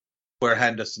 where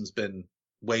Henderson's been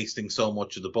wasting so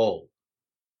much of the ball.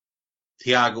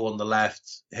 Thiago on the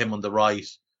left, him on the right,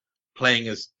 playing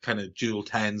as kind of dual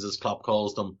 10s, as Klopp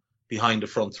calls them, behind the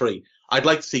front 3. I'd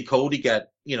like to see Cody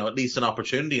get, at least an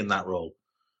opportunity in that role.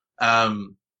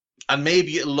 And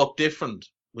maybe it'll look different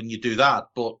when you do that,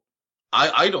 but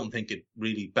I don't think it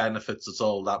really benefits us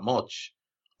all that much,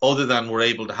 other than we're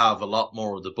able to have a lot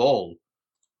more of the ball.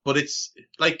 But it's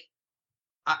like,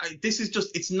 this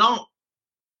is not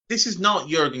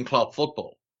Jurgen Klopp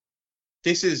football.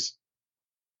 This is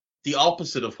the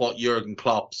opposite of what Jurgen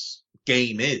Klopp's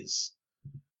game is.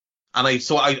 And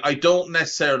I don't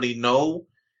necessarily know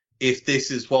if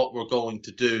this is what we're going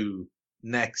to do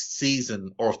next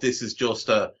season, or if this is just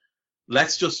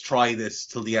let's just try this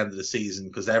till the end of the season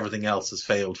because everything else has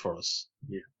failed for us.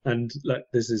 Yeah. And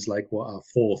this is like our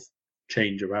 4th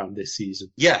change around this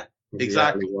season. Yeah, from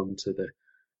exactly. The early one to the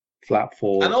flat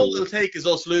 4. And all it'll take is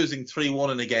us losing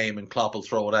 3-1 in a game and Klopp will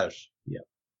throw it out. Yeah.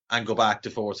 And go back to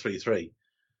 4-3-3.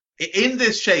 In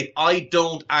this shape, I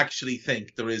don't actually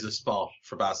think there is a spot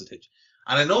for Bajcetic.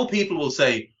 And I know people will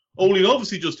say, oh, he'll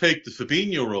obviously just take the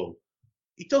Fabinho role.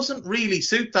 He doesn't really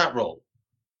suit that role.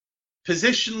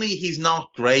 Positionally, he's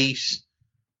not great.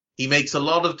 He makes a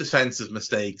lot of defensive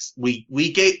mistakes. He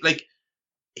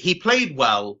played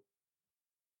well.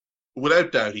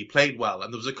 Without doubt, he played well.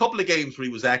 And there was a couple of games where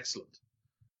he was excellent.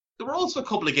 There were also a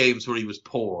couple of games where he was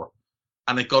poor.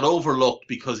 And it got overlooked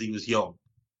because he was young.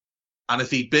 And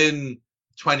if he'd been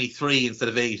 23 instead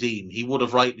of 18, he would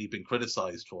have rightly been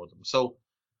criticised for them. So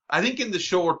I think in the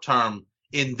short term,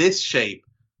 in this shape,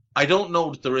 I don't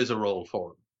know that there is a role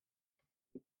for him.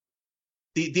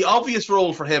 The obvious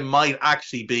role for him might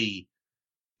actually be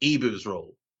Ibu's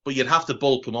role, but you'd have to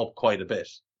bulk him up quite a bit.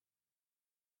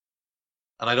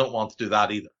 And I don't want to do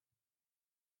that either.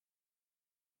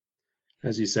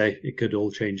 As you say, it could all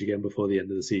change again before the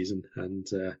end of the season. And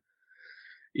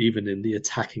even in the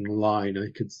attacking line, I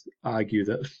could argue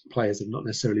that players have not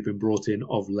necessarily been brought in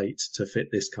of late to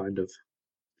fit this kind of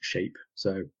shape.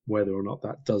 So whether or not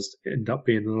that does end up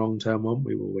being a long-term one,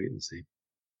 we will wait and see.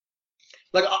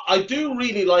 Like, I do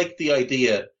really like the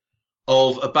idea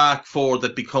of a back 4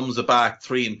 that becomes a back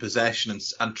 3 in possession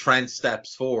and Trent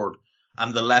steps forward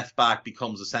and the left back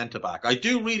becomes a centre back. I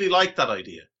do really like that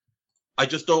idea. I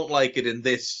just don't like it in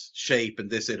this shape and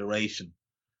this iteration.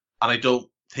 And I don't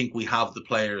think we have the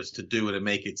players to do it and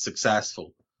make it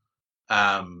successful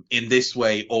in this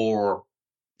way, or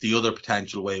the other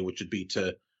potential way, which would be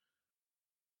to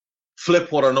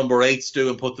flip what our number 8s do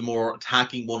and put the more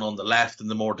attacking one on the left and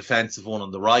the more defensive one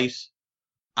on the right,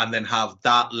 and then have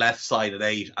that left-sided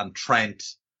 8 and Trent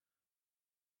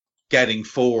getting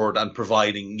forward and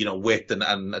providing, width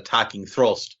and attacking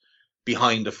thrust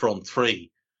behind the front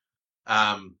 3.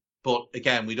 But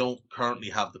again, we don't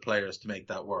currently have the players to make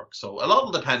that work. So a lot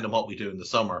will depend on what we do in the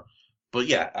summer. But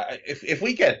yeah, if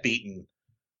we get beaten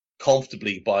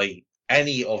comfortably by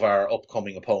any of our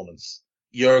upcoming opponents,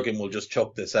 Jurgen will just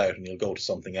chuck this out and he'll go to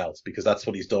something else, because that's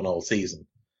what he's done all season.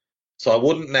 So I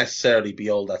wouldn't necessarily be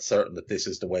all that certain that this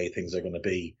is the way things are going to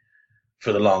be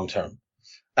for the long term.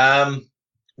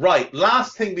 Right,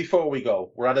 last thing before we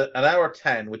go. We're at an hour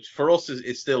 10, which for us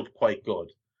is still quite good.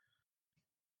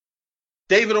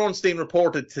 David Ornstein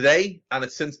reported today, and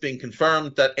it's since been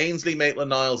confirmed, that Ainsley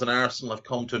Maitland-Niles and Arsenal have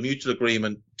come to a mutual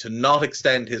agreement to not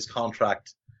extend his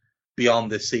contract beyond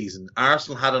this season.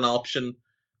 Arsenal had an option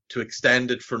to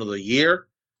extend it for another year.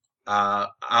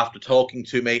 After talking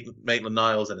to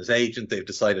Maitland-Niles and his agent, they've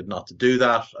decided not to do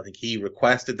that. I think he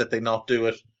requested that they not do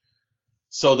it.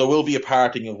 So there will be a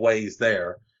parting of ways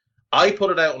there. I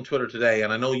put it out on Twitter today,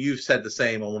 and I know you've said the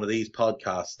same on one of these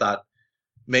podcasts, that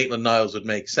Maitland-Niles would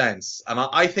make sense. And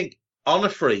I think on a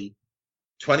free,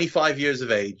 25 years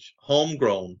of age,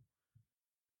 homegrown,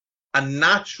 a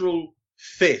natural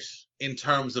fit in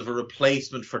terms of a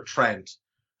replacement for Trent,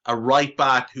 a right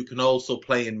back who can also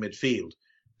play in midfield.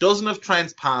 Doesn't have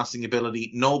Trent's passing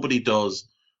ability, nobody does,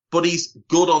 but he's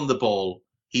good on the ball.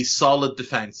 He's solid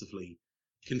defensively,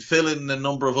 can fill in a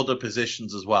number of other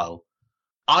positions as well.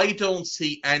 I don't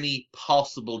see any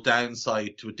possible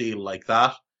downside to a deal like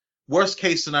that. Worst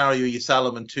case scenario, you sell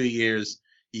him in 2 years,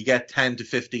 you get 10 to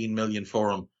 15 million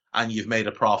for him, and you've made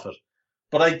a profit.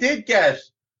 But I did get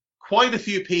quite a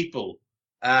few people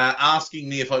asking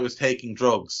me if I was taking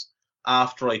drugs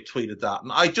after I tweeted that.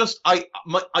 And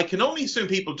I can only assume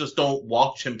people just don't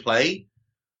watch him play,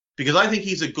 because I think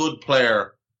he's a good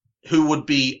player who would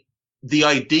be the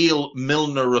ideal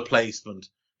Milner replacement,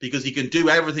 because he can do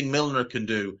everything Milner can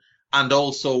do and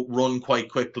also run quite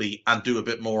quickly and do a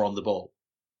bit more on the ball.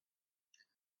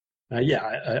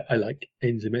 I like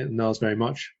Ainsley Maitland-Niles very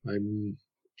much. I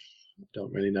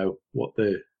don't really know what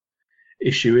the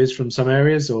issue is from some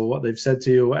areas or what they've said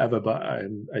to you or whatever, but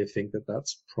I think that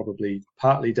that's probably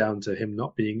partly down to him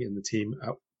not being in the team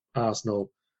at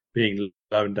Arsenal, being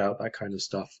loaned out, that kind of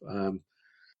stuff.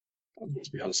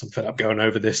 To be honest, I'm fed up going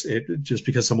over this. Just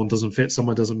because someone doesn't fit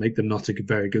somewhere doesn't make them not a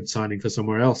very good signing for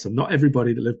somewhere else. And not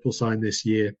everybody that Liverpool signed this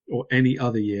year or any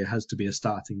other year has to be a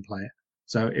starting player.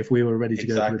 So if we were ready to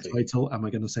go for a title, am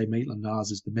I going to say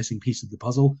Maitland-Niles is the missing piece of the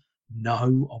puzzle?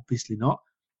 No, obviously not.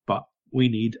 But we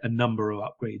need a number of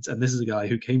upgrades. And this is a guy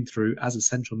who came through as a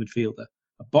central midfielder,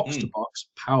 a box-to-box,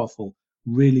 powerful,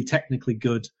 really technically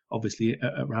good, obviously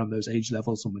around those age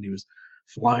levels, and when he was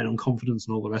flying on confidence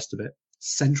and all the rest of it.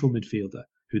 Central midfielder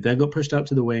who then got pushed out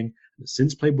to the wing and has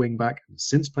since played wing back and has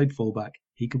since played full back.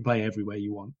 He can play everywhere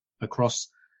you want across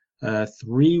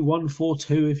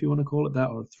 3-1-4-2, if you want to call it that,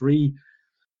 or 3-2,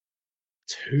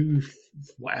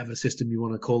 whatever system you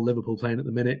want to call Liverpool playing at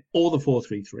the minute, or the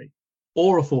 4-3-3,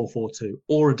 or a 4-4-2,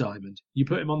 or a diamond. You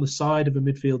put him on the side of a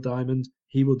midfield diamond,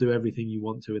 he will do everything you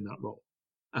want to in that role.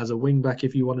 As a wing back,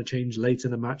 if you want to change late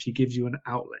in a match, he gives you an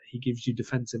outlet. He gives you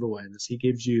defensive awareness. He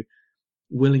gives you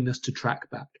willingness to track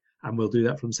back, and we'll do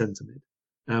that from centre mid.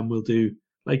 And we'll do,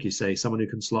 like you say, someone who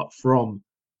can slot from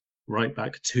right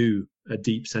back to a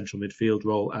deep central midfield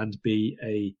role and be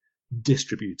a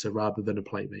distributor rather than a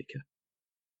playmaker.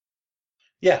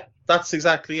 Yeah, that's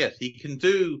exactly it. He can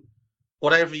do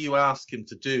whatever you ask him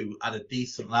to do at a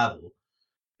decent level.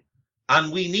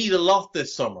 And we need a lot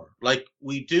this summer. Like,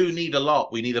 we do need a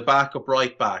lot. We need a backup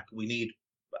right back. We need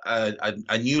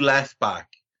a new left back.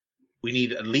 We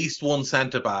need at least one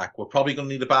centre-back. We're probably going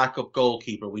to need a backup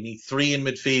goalkeeper. We need 3 in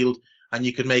midfield, and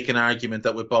you can make an argument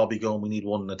that with Bobby going, we need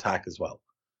 1 in attack as well.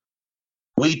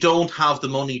 We don't have the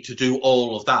money to do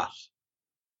all of that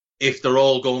if they're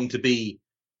all going to be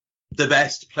the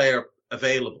best player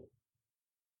available.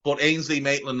 But Ainsley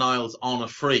Maitland-Niles on a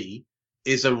free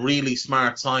is a really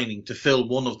smart signing to fill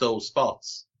one of those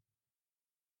spots.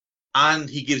 And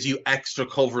he gives you extra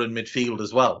cover in midfield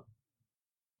as well.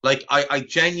 Like, I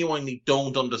genuinely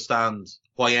don't understand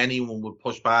why anyone would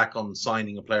push back on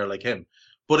signing a player like him.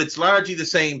 But it's largely the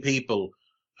same people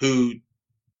who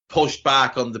pushed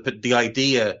back on the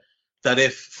idea that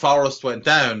if Forrest went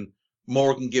down,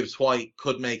 Morgan Gibbs-White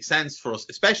could make sense for us,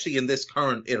 especially in this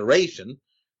current iteration.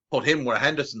 Put him where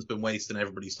Henderson's been wasting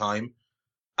everybody's time,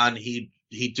 and he'd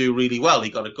do really well.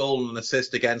 He got a goal and an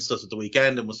assist against us at the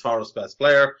weekend and was Forrest's best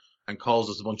player and caused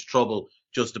us a bunch of trouble,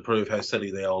 just to prove how silly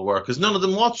they all were, because none of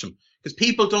them watch them. Because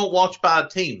people don't watch bad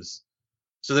teams.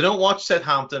 So they don't watch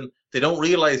Southampton. They don't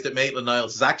realise that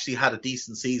Maitland-Niles has actually had a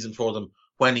decent season for them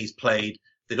when he's played.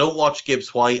 They don't watch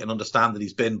Gibbs-White and understand that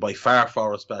he's been by far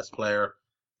Forrest's best player.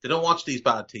 They don't watch these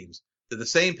bad teams. They're the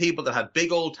same people that had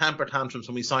big old temper tantrums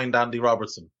when we signed Andy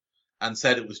Robertson and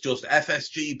said it was just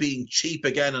FSG being cheap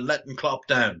again and letting Klopp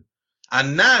down.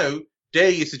 And now, dare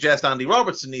you suggest Andy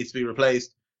Robertson needs to be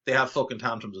replaced, they have fucking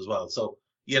tantrums as well. So,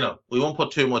 you know, we won't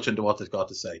put too much into what they've got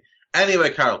to say.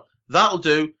 Anyway, Carl, that'll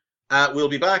do. We'll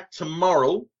be back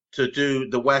tomorrow to do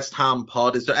the West Ham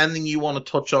pod. Is there anything you want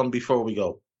to touch on before we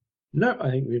go? No,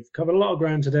 I think we've covered a lot of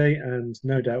ground today, and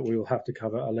no doubt we will have to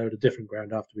cover a load of different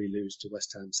ground after we lose to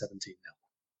West Ham 17-0.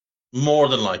 More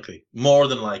than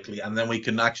likely. And then we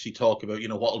can actually talk about,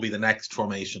 what will be the next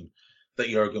formation that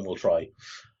Jurgen will try.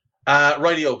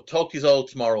 Rightio, talk to you all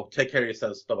tomorrow. Take care of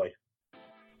yourselves. Bye-bye.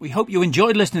 We hope you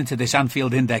enjoyed listening to this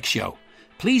Anfield Index show.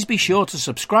 Please be sure to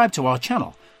subscribe to our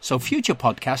channel so future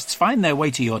podcasts find their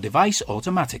way to your device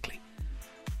automatically.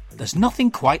 There's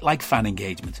nothing quite like fan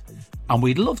engagement, and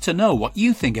we'd love to know what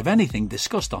you think of anything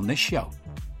discussed on this show.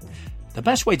 The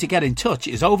best way to get in touch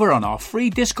is over on our free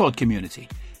Discord community,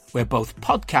 where both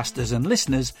podcasters and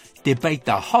listeners debate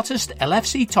the hottest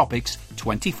LFC topics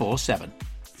 24/7.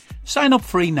 Sign up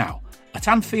free now at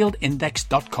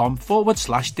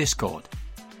AnfieldIndex.com/Discord.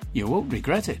 You won't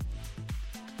regret it.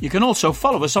 You can also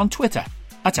follow us on Twitter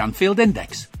at Anfield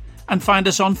Index and find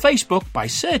us on Facebook by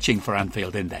searching for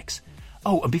Anfield Index.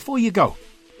 Oh, and before you go,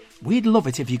 we'd love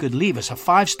it if you could leave us a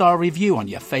 5-star review on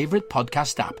your favourite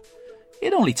podcast app.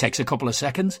 It only takes a couple of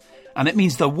seconds, and it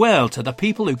means the world to the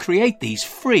people who create these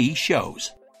free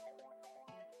shows.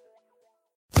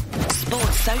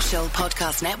 Sports Social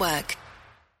Podcast Network.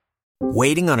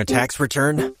 Waiting on a tax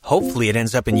return? Hopefully it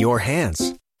ends up in your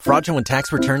hands. Fraudulent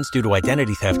tax returns due to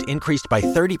identity theft increased by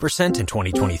 30% in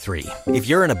 2023. If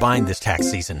you're in a bind this tax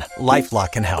season,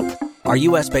 LifeLock can help. Our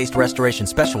U.S.-based restoration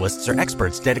specialists are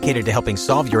experts dedicated to helping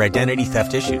solve your identity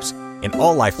theft issues. And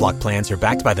all LifeLock plans are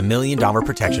backed by the $1 Million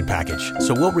Protection Package.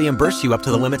 So we'll reimburse you up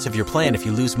to the limits of your plan if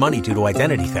you lose money due to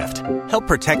identity theft. Help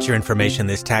protect your information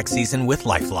this tax season with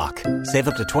LifeLock. Save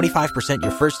up to 25%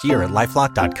 your first year at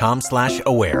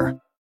LifeLock.com/aware.